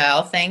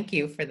 Michelle. Thank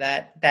you for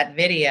that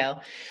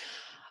video.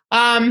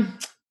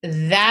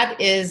 That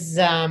is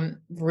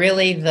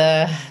really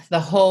the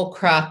whole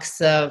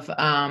crux of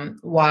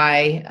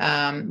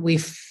why we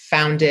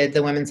founded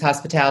the Women's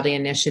Hospitality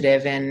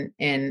Initiative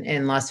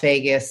in Las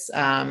Vegas.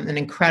 An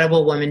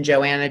incredible woman,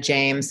 Joanna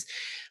James,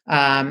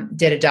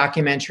 did a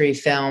documentary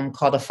film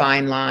called A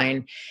Fine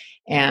Line,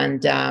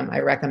 and I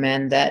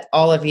recommend that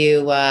all of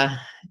you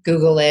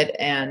Google it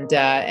and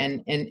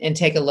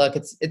take a look.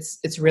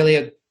 It's really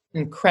an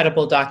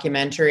incredible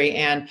documentary,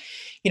 and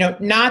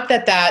not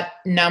that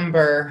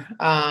number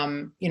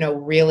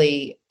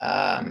really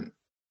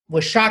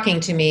was shocking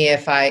to me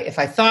if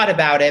I thought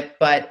about it,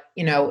 but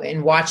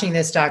in watching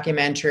this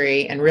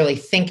documentary and really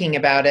thinking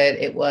about it,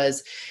 it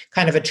was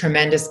kind of a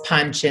tremendous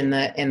punch in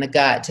the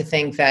gut to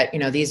think that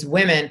these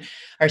women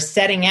are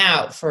setting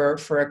out for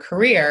a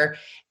career,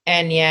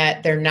 and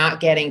yet they're not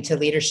getting to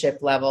leadership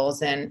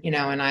levels. And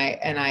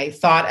I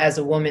thought as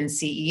a woman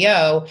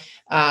CEO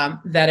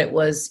that it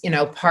was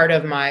part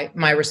of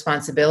my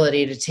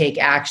responsibility to take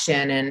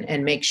action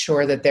and make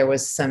sure that there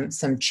was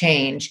some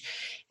change.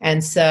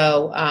 And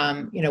so,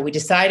 we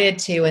decided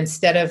to,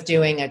 instead of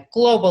doing a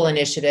global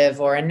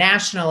initiative or a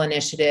national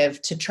initiative,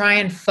 to try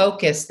and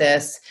focus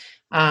this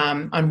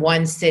on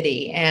one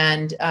city.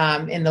 And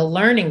in the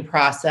learning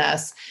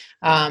process,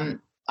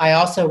 I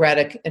also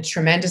read a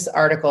tremendous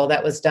article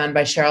that was done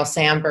by Sheryl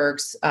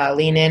Sandberg's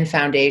Lean In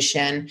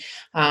Foundation,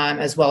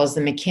 as well as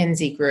the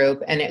McKinsey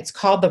Group. And it's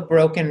called The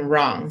Broken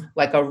Rung,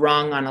 like a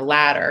rung on a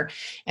ladder.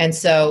 And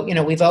so,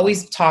 we've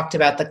always talked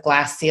about the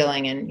glass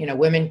ceiling and,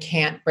 women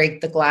can't break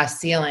the glass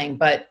ceiling.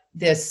 But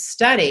this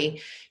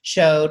study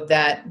showed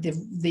that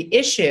the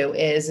issue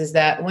is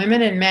that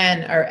women and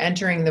men are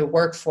entering the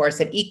workforce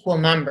at equal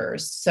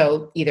numbers.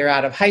 So either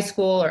out of high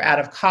school or out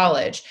of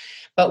college.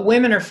 But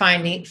women are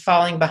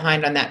falling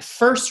behind on that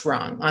first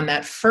rung, on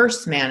that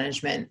first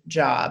management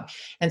job.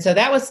 And so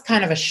that was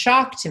kind of a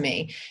shock to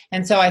me.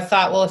 And so I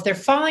thought, well, if they're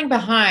falling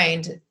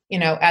behind,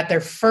 at their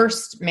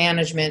first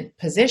management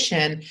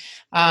position,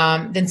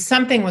 then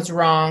something was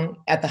wrong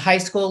at the high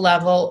school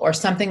level or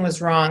something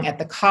was wrong at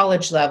the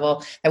college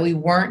level, that we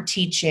weren't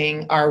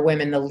teaching our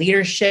women the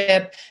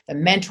leadership, the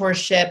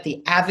mentorship,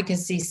 the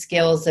advocacy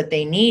skills that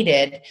they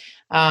needed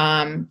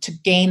to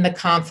gain the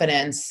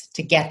confidence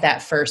to get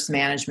that first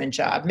management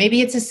job. Maybe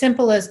it's as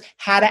simple as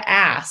how to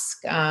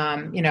ask,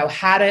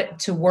 how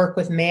to work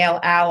with male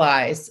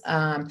allies.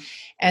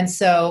 And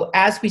so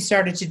as we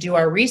started to do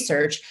our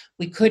research,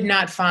 we could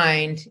not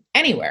find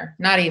anywhere,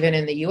 not even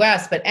in the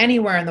US, but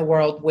anywhere in the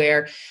world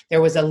where there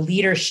was a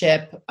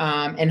leadership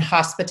in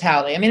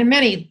hospitality. I mean,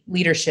 many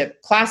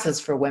leadership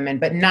classes for women,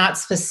 but not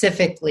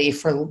specifically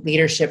for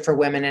leadership for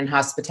women in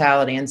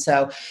hospitality. And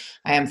so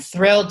I am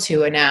thrilled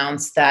to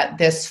announce that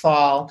this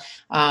fall,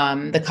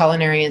 the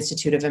Culinary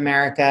Institute of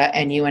America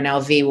and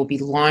UNLV will be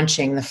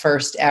launching the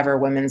first ever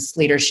women's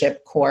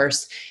leadership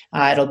course.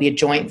 It'll be a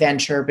joint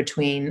venture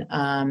between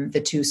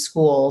the two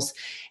schools.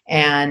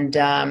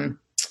 And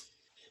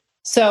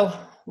so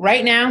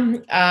right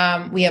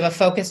now, we have a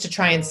focus to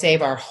try and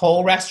save our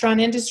whole restaurant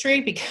industry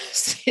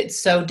because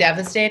it's so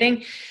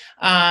devastating.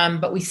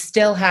 But we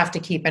still have to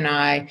keep an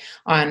eye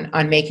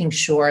on making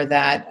sure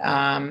that,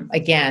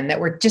 again, that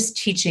we're just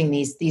teaching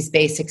these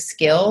basic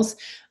skills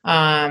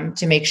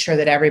to make sure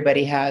that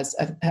everybody has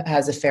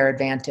a fair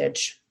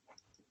advantage.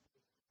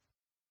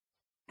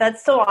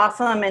 That's so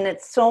awesome, and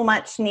it's so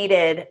much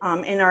needed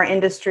in our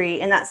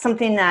industry, and that's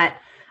something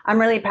that I'm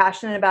really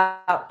passionate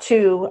about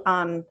too.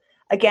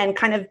 Again,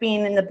 kind of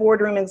being in the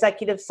boardroom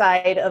executive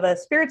side of a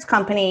spirits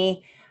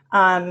company,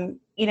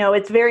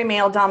 it's very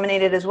male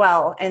dominated as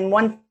well. And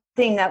one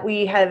thing that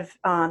we have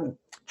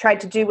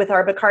tried to do with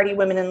our Bacardi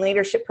Women in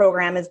Leadership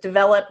program is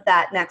develop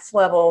that next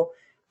level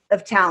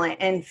of talent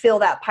and fill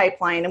that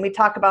pipeline. And we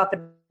talk about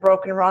the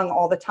broken rung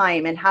all the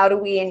time. And how do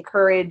we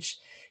encourage,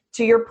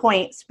 to your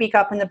point, speak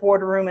up in the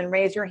boardroom and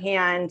raise your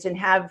hand and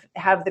have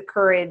the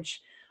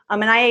courage.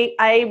 And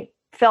I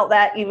felt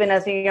that even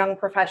as a young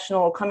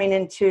professional coming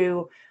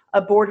into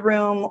a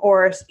boardroom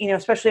or,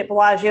 especially at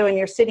Bellagio, and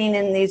you're sitting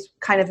in these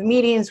kind of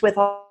meetings with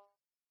all,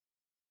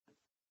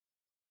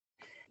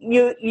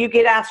 you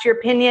get asked your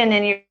opinion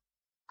and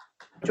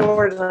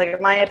George,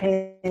 like, my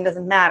opinion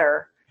doesn't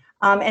matter.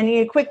 And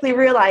you quickly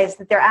realize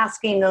that they're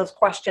asking those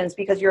questions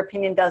because your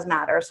opinion does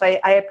matter. So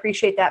I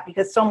appreciate that,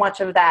 because so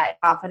much of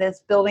that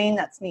confidence building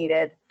that's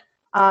needed.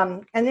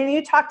 And then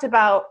you talked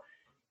about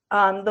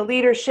the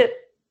leadership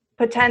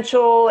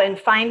potential and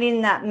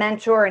finding that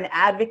mentor and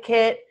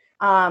advocate.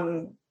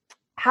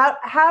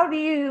 How do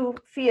you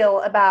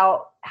feel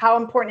about how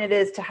important it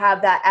is to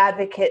have that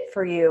advocate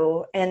for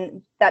you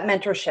and that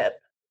mentorship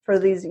for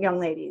these young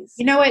ladies?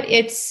 You know what?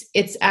 It's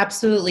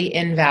absolutely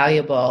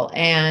invaluable.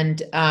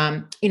 And,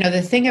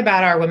 the thing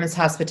about our Women's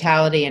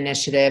Hospitality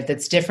Initiative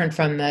that's different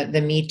from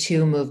the Me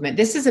Too movement,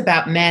 this is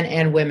about men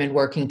and women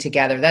working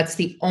together. That's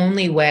the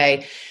only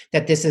way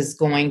that this is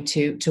going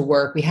to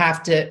work. We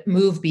have to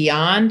move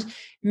beyond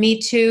Me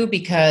Too,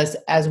 because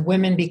as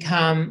women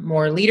become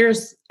more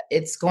leaders,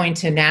 it's going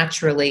to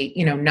naturally,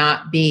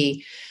 not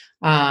be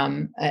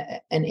an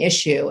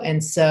issue.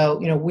 And so,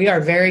 we are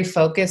very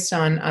focused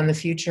on the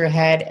future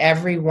ahead.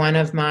 Every one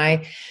of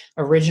my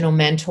original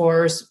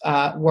mentors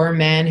were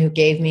men who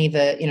gave me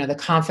the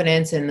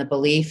confidence and the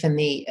belief and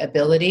the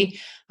ability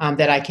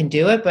that I can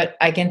do it. But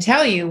I can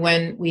tell you,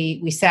 when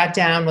we sat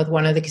down with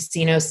one of the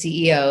casino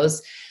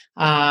CEOs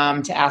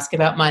to ask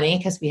about money,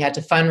 because we had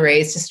to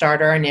fundraise to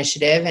start our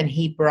initiative, and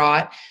he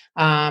brought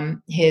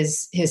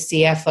his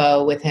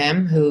CFO with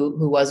him,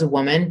 who was a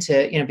woman,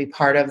 to be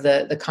part of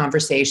the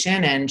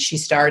conversation. And she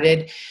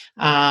started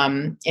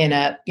in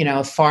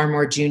a far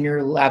more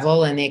junior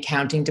level in the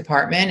accounting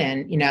department,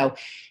 and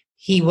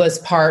he was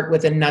part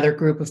with another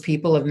group of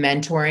people of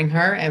mentoring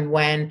her. And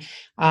when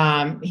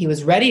he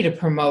was ready to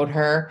promote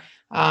her,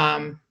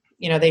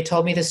 they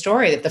told me the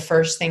story that the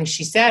first thing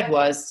she said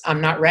was,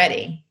 "I'm not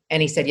ready."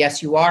 And he said,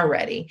 "Yes, you are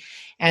ready."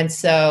 And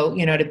so,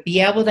 to be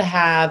able to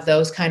have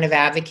those kind of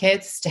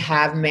advocates, to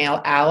have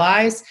male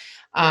allies,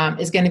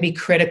 is going to be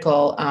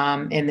critical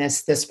in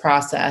this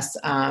process.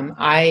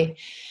 I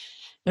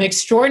am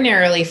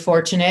extraordinarily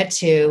fortunate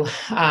to,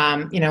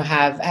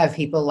 have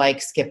people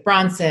like Skip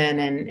Bronson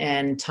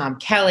and Tom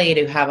Kelly,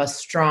 to have a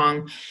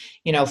strong,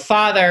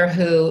 father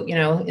who,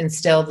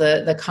 instilled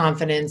the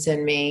confidence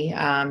in me,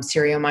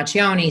 Sirio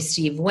Macchioni,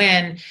 Steve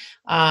Wynn,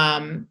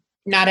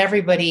 Not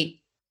everybody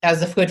has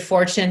the good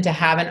fortune to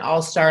have an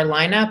all-star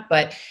lineup,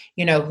 but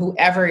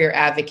whoever your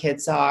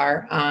advocates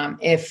are,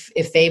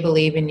 if they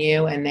believe in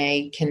you and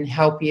they can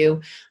help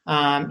you,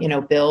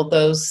 build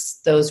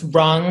those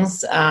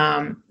rungs,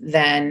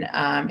 then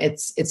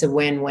it's a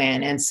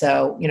win-win. And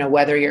so,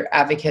 whether your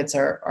advocates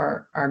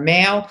are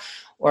male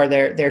or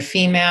they're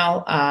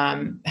female,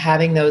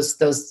 having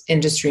those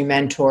industry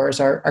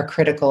mentors are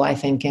critical, I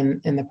think,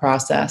 in the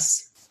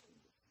process.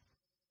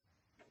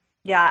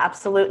 Yeah,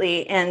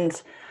 absolutely.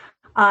 And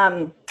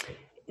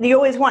you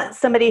always want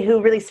somebody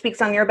who really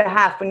speaks on your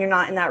behalf when you're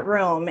not in that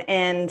room.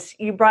 And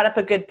you brought up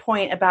a good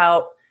point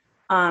about,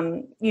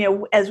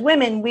 as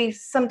women, we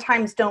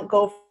sometimes don't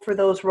go for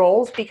those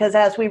roles because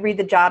as we read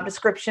the job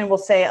description, we'll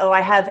say, oh,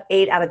 I have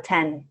 8 out of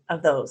 10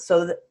 of those.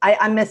 So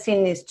I'm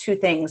missing these 2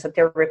 things that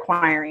they're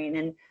requiring.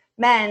 And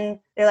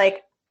men, they're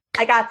like,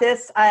 I got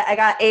this. I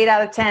got 8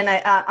 out of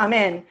 10. I'm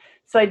in.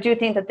 So I do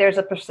think that there's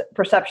a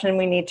perception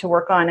we need to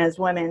work on as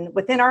women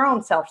within our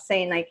own self,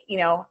 saying like,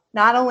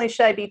 not only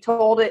should I be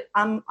told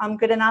I'm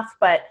good enough,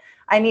 but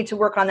I need to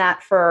work on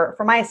that for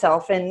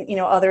myself and,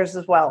 others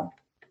as well.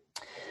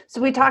 So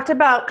we talked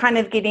about kind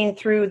of getting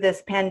through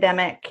this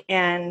pandemic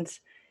and,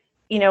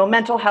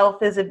 mental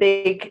health is a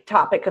big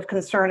topic of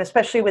concern,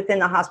 especially within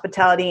the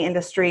hospitality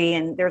industry.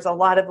 And there's a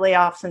lot of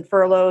layoffs and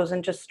furloughs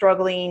and just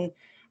struggling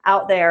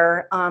out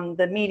there.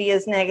 The media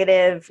is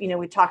negative.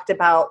 We talked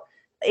about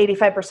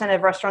 85%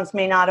 of restaurants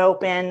may not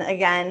open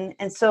again.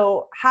 And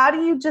so how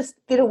do you just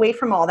get away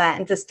from all that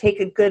and just take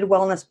a good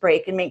wellness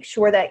break and make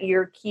sure that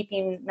you're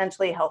keeping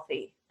mentally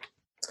healthy?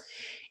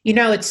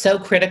 It's so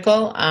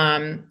critical,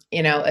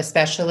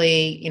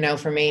 especially,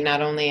 for me,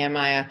 not only am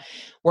I a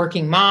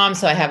working mom,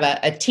 so I have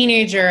a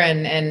teenager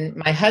and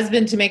my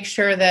husband to make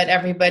sure that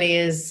everybody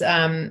is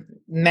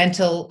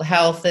mental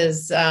health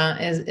is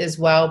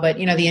well, but,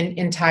 the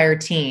entire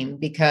team,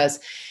 because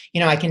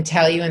I can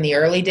tell you in the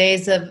early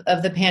days of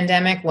the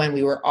pandemic, when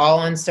we were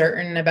all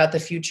uncertain about the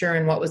future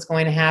and what was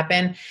going to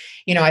happen,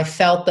 I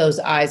felt those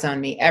eyes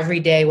on me every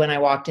day when I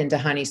walked into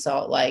Honey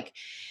Salt, like,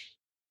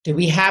 do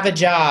we have a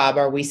job?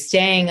 Are we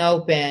staying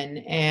open?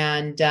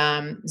 And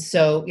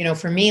so,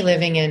 for me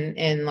living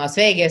in Las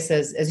Vegas,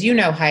 as you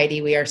know,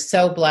 Heidi, we are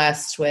so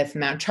blessed with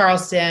Mount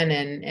Charleston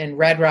and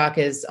Red Rock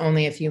is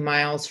only a few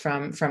miles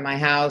from my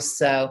house.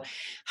 So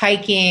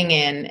hiking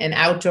and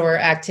outdoor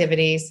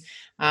activities.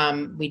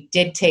 We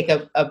did take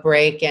a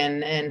break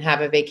and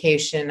have a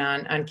vacation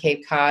on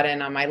Cape Cod.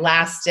 And on my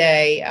last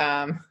day,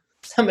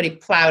 somebody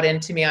plowed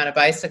into me on a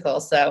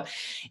bicycle. So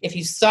if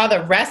you saw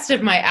the rest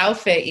of my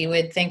outfit, you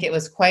would think it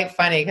was quite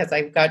funny because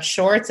I've got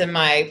shorts and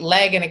my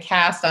leg in a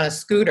cast on a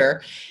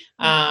scooter.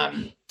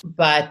 So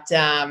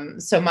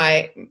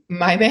my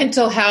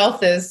mental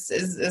health is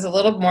a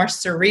little more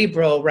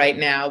cerebral right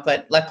now,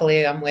 but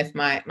luckily I'm with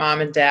my mom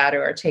and dad who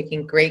are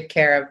taking great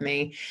care of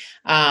me.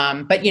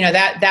 But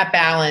that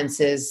balance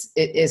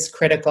is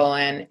critical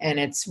and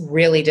it's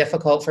really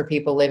difficult for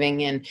people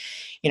living in,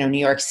 New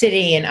York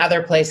City and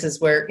other places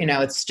where,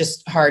 it's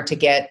just hard to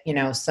get,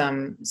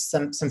 some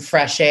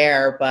fresh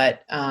air,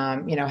 but,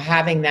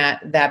 having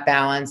that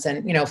balance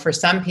and, for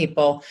some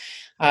people,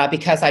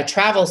 because I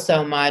travel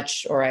so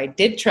much, or I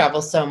did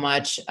travel so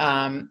much,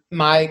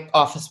 my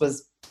office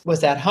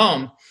was at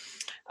home.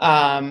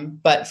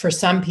 But for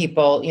some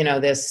people,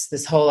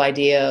 this whole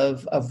idea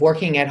of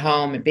working at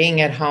home and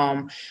being at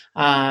home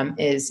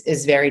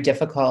is very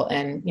difficult.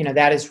 And,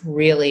 that is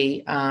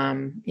really,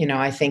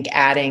 I think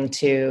adding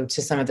to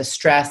some of the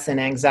stress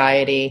and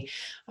anxiety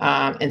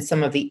and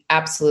some of the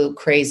absolute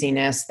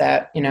craziness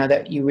that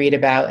you read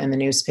about in the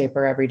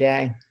newspaper every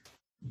day.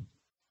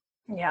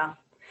 Yeah.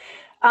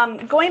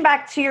 Going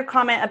back to your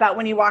comment about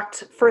when you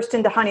walked first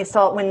into Honey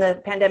Salt when the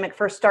pandemic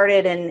first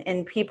started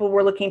and people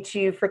were looking to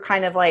you for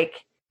kind of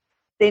like,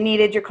 they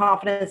needed your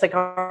confidence, like,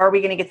 are we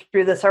going to get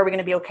through this? Are we going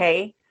to be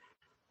okay?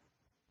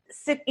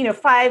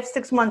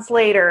 5-6 months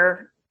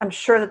later, I'm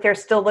sure that they're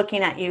still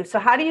looking at you. So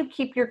how do you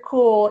keep your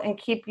cool and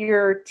keep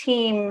your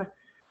team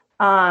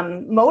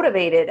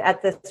motivated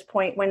at this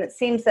point when it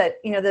seems that,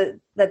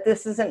 that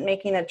this isn't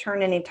making a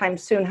turn anytime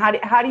soon?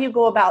 How do you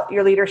go about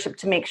your leadership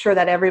to make sure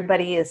that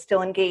everybody is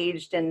still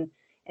engaged and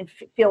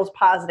feels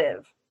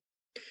positive?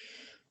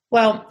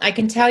 Well, I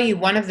can tell you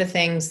one of the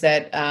things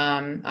that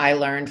I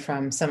learned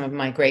from some of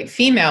my great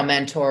female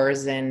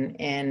mentors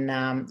in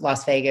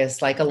Las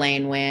Vegas, like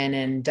Elaine Wynn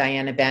and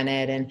Diana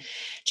Bennett and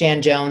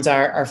Jan Jones,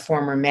 our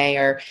former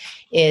mayor,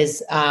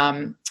 is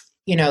that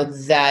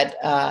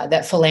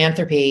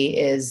philanthropy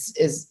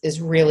is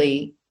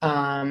really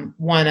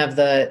one of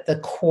the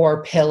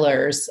core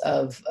pillars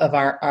of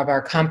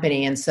our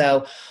company. And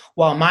so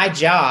while my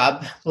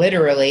job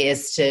literally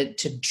is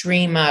to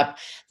dream up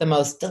the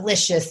most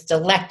delicious,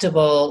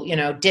 delectable,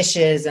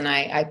 dishes, and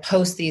I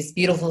post these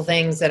beautiful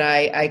things that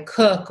I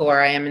cook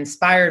or I am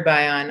inspired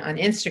by on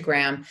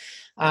Instagram,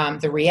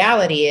 the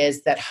reality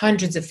is that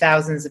hundreds of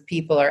thousands of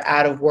people are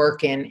out of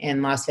work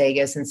in Las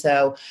Vegas. And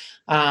so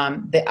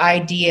the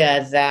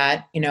idea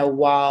that,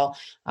 while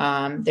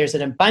there's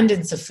an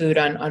abundance of food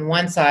on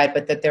one side,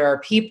 but that there are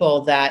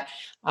people that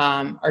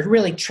are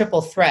really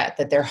triple threat,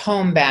 that they're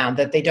homebound,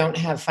 that they don't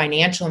have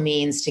financial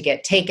means to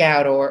get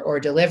takeout or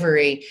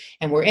delivery.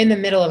 And we're in the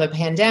middle of a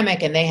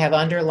pandemic and they have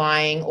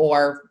underlying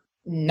or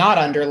not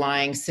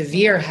underlying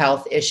severe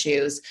health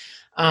issues,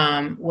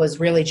 was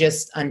really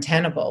just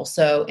untenable.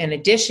 So in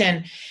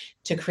addition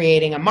to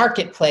creating a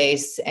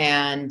marketplace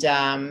and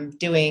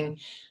doing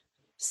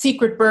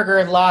Secret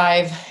Burger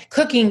live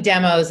cooking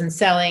demos and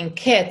selling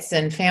kits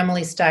and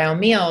family style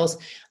meals,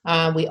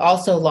 we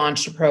also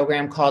launched a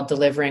program called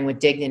Delivering with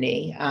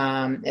Dignity.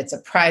 It's a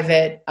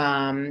private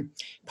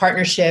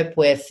partnership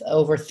with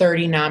over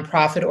 30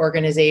 nonprofit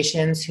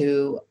organizations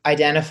who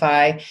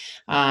identify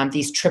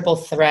these triple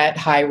threat,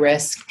 high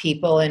risk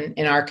people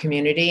in our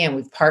community. And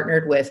we've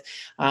partnered with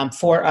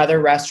 4 other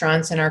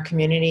restaurants in our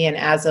community. And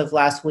as of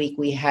last week,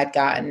 we had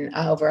gotten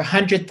over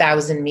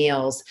 100,000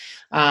 meals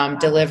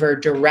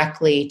delivered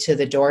directly to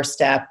the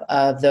doorstep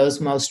of those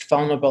most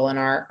vulnerable in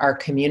our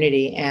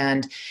community.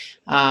 And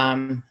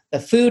the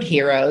food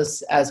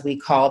heroes, as we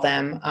call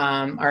them,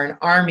 are an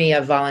army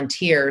of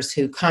volunteers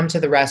who come to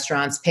the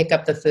restaurants, pick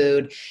up the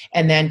food,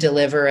 and then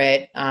deliver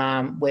it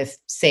with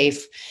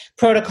safe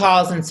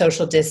protocols and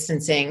social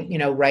distancing,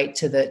 right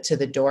to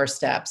the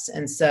doorsteps.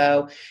 And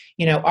so,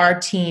 our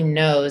team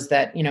knows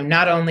that,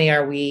 not only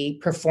are we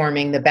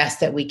performing the best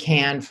that we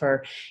can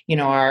for,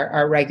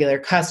 our regular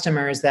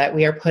customers, that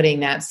we are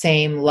putting that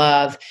same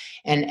love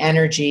and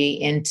energy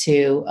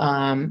into,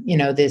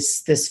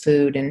 this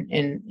food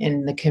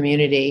in the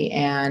community.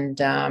 And,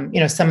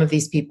 some of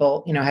these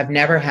people, have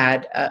never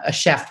had a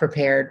chef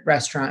prepared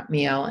restaurant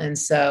meal. And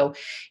so,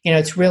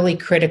 it's really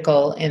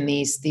critical in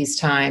these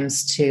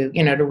times to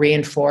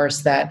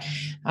reinforce that,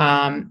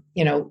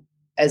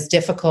 as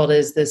difficult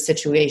as the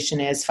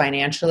situation is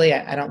financially,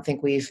 I don't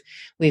think we've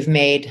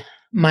made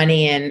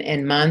money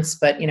in months,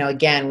 but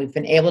again, we've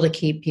been able to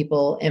keep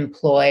people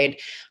employed,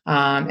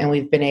 and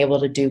we've been able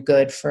to do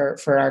good for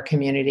our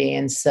community.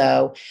 And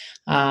so,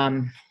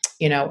 my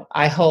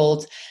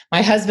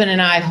husband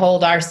and I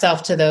hold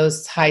ourselves to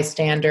those high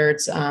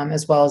standards,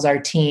 as well as our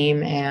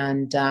team,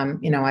 and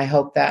I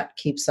hope that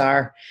keeps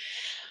our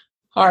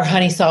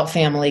Honey Salt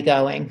family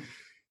going.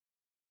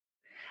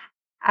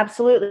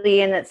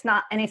 Absolutely. And it's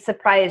not any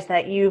surprise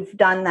that you've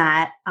done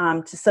that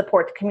to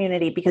support the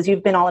community, because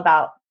you've been all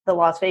about the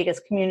Las Vegas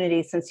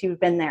community since you've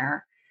been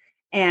there.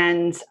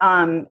 And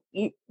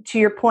to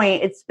your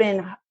point, it's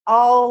been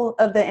all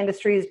of the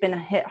industry has been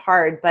hit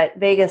hard, but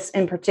Vegas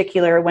in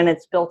particular, when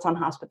it's built on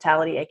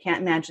hospitality, I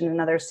can't imagine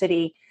another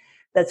city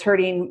that's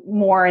hurting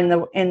more in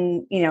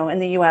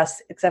the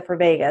U.S. except for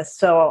Vegas.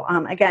 So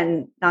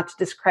again, not to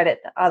discredit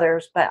the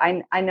others, but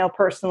I know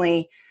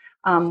personally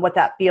what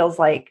that feels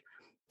like.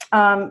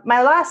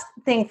 My last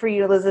thing for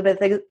you, Elizabeth,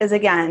 is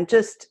again,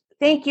 just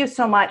thank you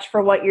so much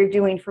for what you're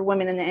doing for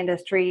women in the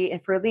industry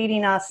and for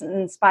leading us and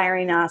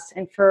inspiring us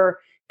and for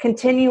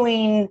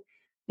continuing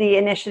the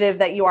initiative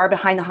that you are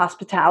behind the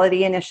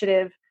hospitality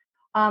initiative.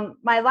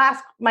 My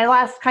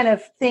last kind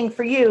of thing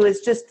for you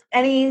is just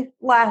any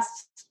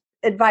last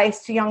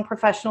advice to young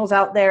professionals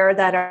out there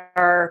that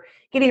are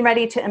getting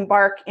ready to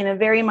embark in a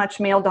very much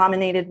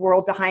male-dominated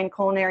world behind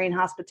culinary and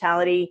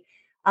hospitality.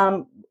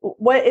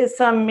 What is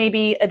some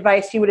maybe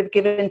advice you would have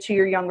given to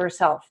your younger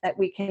self that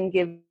we can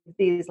give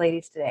these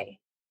ladies today?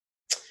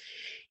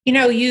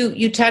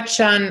 You touch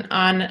on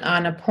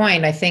a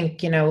point. I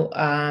think,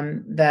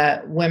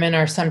 that women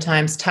are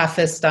sometimes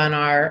toughest on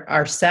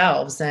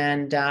ourselves.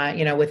 And,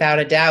 without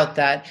a doubt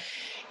that,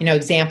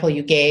 example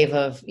you gave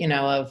of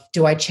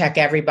do I check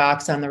every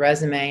box on the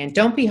resume? And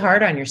don't be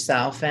hard on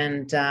yourself,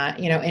 and,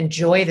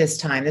 enjoy this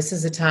time. This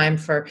is a time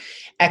for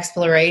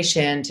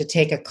exploration, to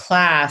take a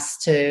class,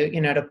 to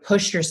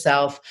push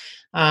yourself.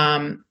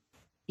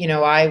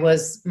 I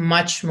was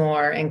much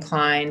more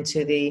inclined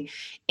to the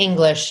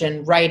English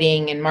and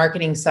writing and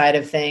marketing side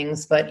of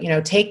things, but,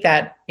 take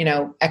that,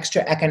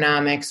 extra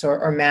economics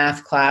or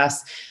math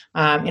class,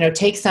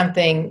 take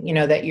something,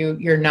 that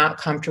you're not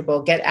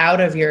comfortable, get out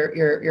of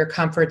your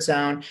comfort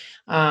zone.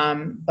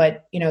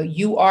 But,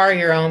 you are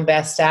your own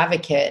best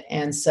advocate.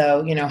 And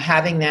so,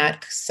 having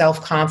that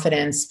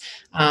self-confidence,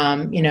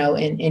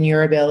 in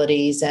your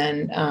abilities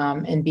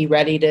and be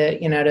ready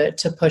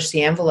to push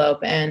the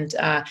envelope, and,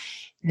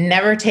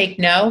 never take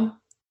no,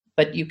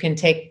 but you can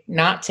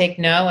not take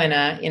no in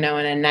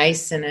a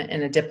nice and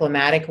in a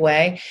diplomatic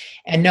way,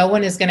 and no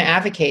one is going to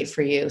advocate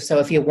for you. So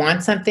if you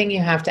want something, you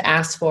have to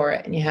ask for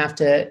it, and you have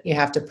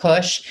to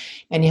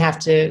push, and you have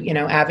to,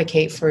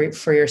 advocate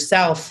for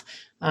yourself.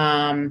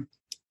 And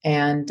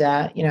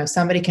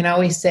somebody can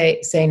always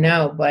say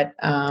no, but,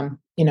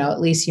 at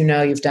least,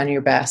 you've done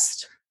your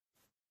best.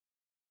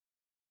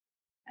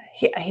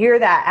 I hear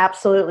that.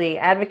 Absolutely.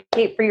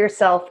 Advocate for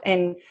yourself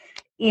and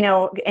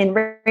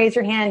raise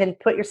your hand and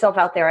put yourself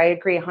out there. I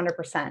agree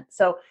 100%.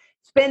 So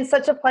it's been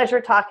such a pleasure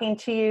talking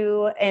to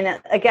you.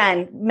 And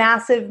again,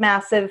 massive,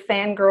 massive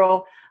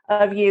fangirl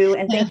of you.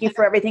 And thank you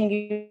for everything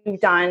you've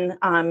done,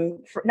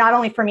 not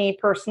only for me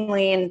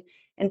personally,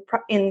 and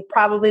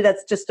probably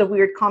that's just a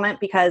weird comment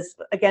because,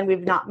 again,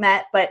 we've not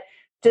met, but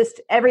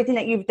just everything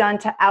that you've done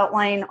to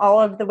outline all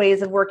of the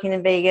ways of working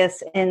in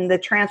Vegas and the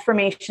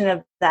transformation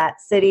of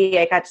that city.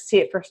 I got to see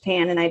it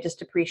firsthand, and I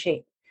just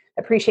appreciate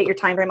your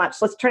time very much.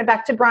 So let's turn it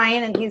back to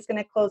Brian, and he's going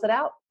to close it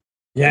out.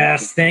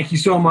 Yes, thank you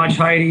so much,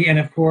 Heidi. And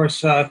of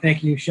course,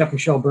 thank you, Chef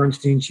Michelle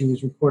Bernstein. She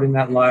was reporting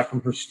that live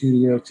from her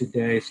studio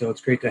today. So it's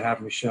great to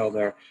have Michelle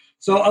there.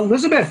 So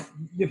Elizabeth,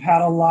 you've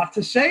had a lot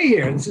to say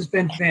here. This has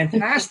been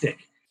fantastic.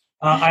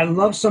 I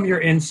love some of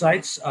your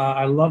insights.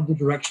 I love the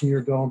direction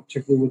you're going,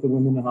 particularly with the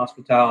women in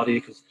hospitality,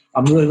 because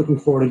I'm really looking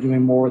forward to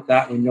doing more with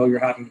that. We know you're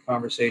having a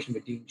conversation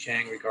with Dean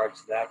Chang in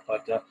regards to that,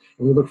 but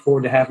we look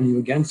forward to having you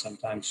again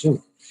sometime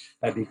soon.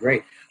 That'd be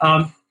great.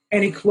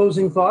 Any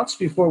closing thoughts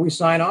before we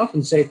sign off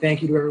and say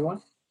thank you to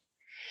everyone?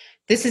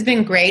 This has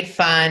been great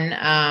fun.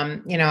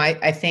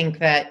 I think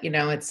that,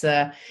 it's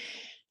a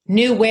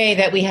new way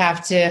that we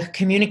have to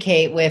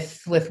communicate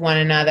with one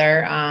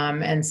another.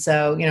 And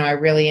so, I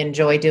really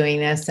enjoy doing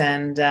this.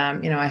 And,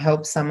 I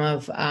hope some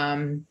of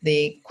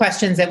the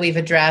questions that we've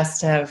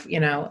addressed have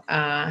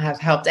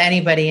helped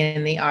anybody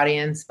in the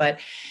audience.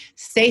 But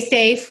stay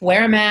safe,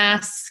 wear a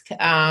mask,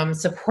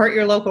 support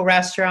your local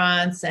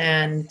restaurants,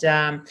 and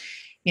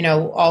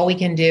all we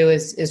can do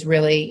is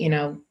really,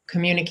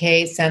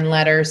 communicate, send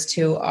letters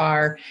to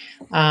our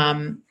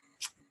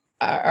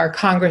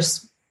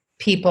Congress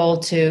people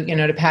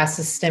to pass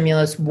the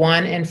stimulus.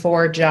 1 in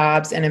 4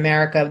 jobs in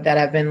America that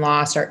have been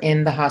lost are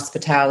in the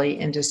hospitality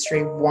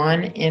industry.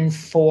 1 in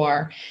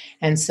 4.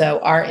 And so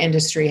our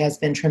industry has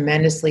been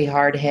tremendously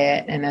hard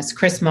hit. And as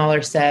Chris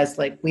Muller says,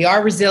 we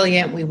are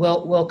resilient,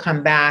 we'll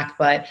come back.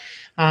 But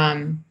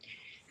of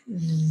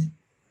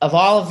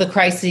all of the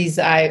crises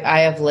I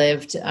have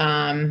lived,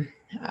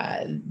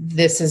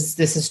 this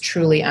is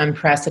truly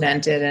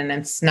unprecedented, and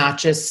it's not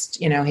just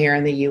here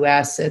in the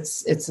U.S.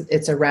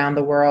 It's around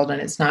the world,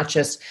 and it's not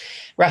just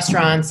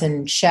restaurants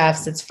and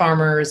chefs. It's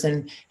farmers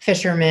and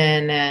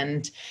fishermen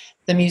and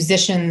the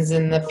musicians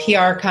and the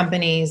PR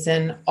companies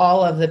and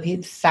all of the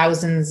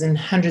thousands and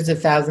hundreds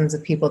of thousands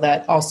of people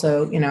that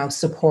also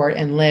support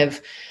and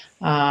live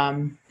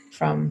from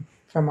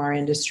our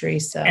industry.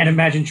 So, and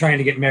imagine trying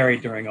to get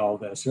married during all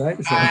this, right?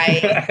 So.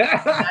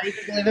 I not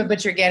even believe it,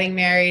 but you're getting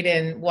married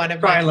in one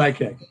of my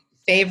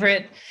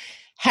favorite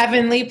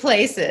heavenly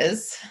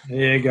places.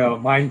 There you go.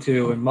 Mine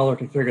too. And Muller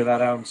can figure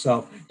that out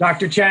himself.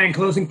 Dr. Chang,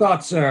 closing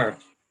thoughts, sir.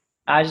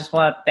 I just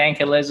want to thank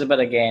Elizabeth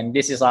again.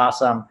 This is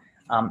awesome.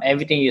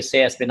 Everything you say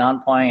has been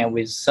on point, and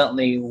we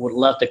certainly would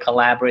love to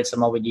collaborate some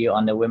more with you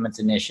on the Women's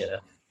Initiative.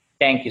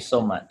 Thank you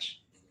so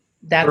much.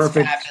 That's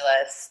perfect.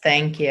 Fabulous.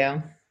 Thank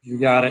you. You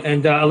got it.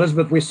 And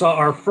Elizabeth, we saw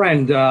our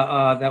friend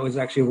that was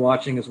actually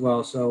watching as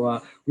well.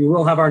 So we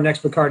will have our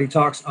next Bacardi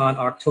Talks on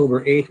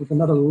October 8th with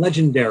another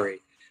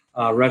legendary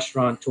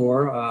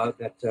restaurateur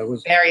that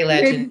was very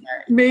legendary.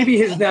 Maybe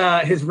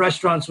his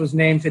restaurants was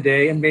named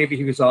today, and maybe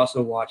he was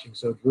also watching.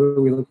 So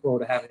Drew, we look forward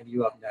to having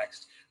you up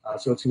next.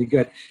 So it's going to be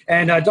good.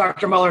 And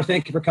Dr. Muller,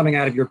 thank you for coming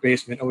out of your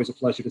basement. Always a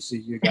pleasure to see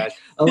you guys.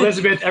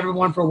 Elizabeth,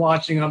 everyone for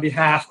watching on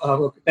behalf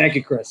of, thank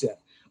you, Chris. Yeah.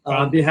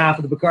 On behalf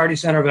of the Bacardi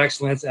Center of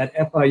Excellence at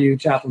FIU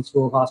Chaplain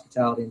School of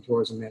Hospitality and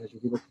Tourism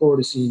Management, we look forward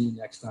to seeing you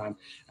next time.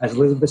 As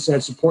Elizabeth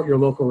said, support your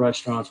local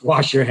restaurants,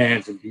 wash your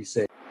hands, and be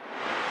safe.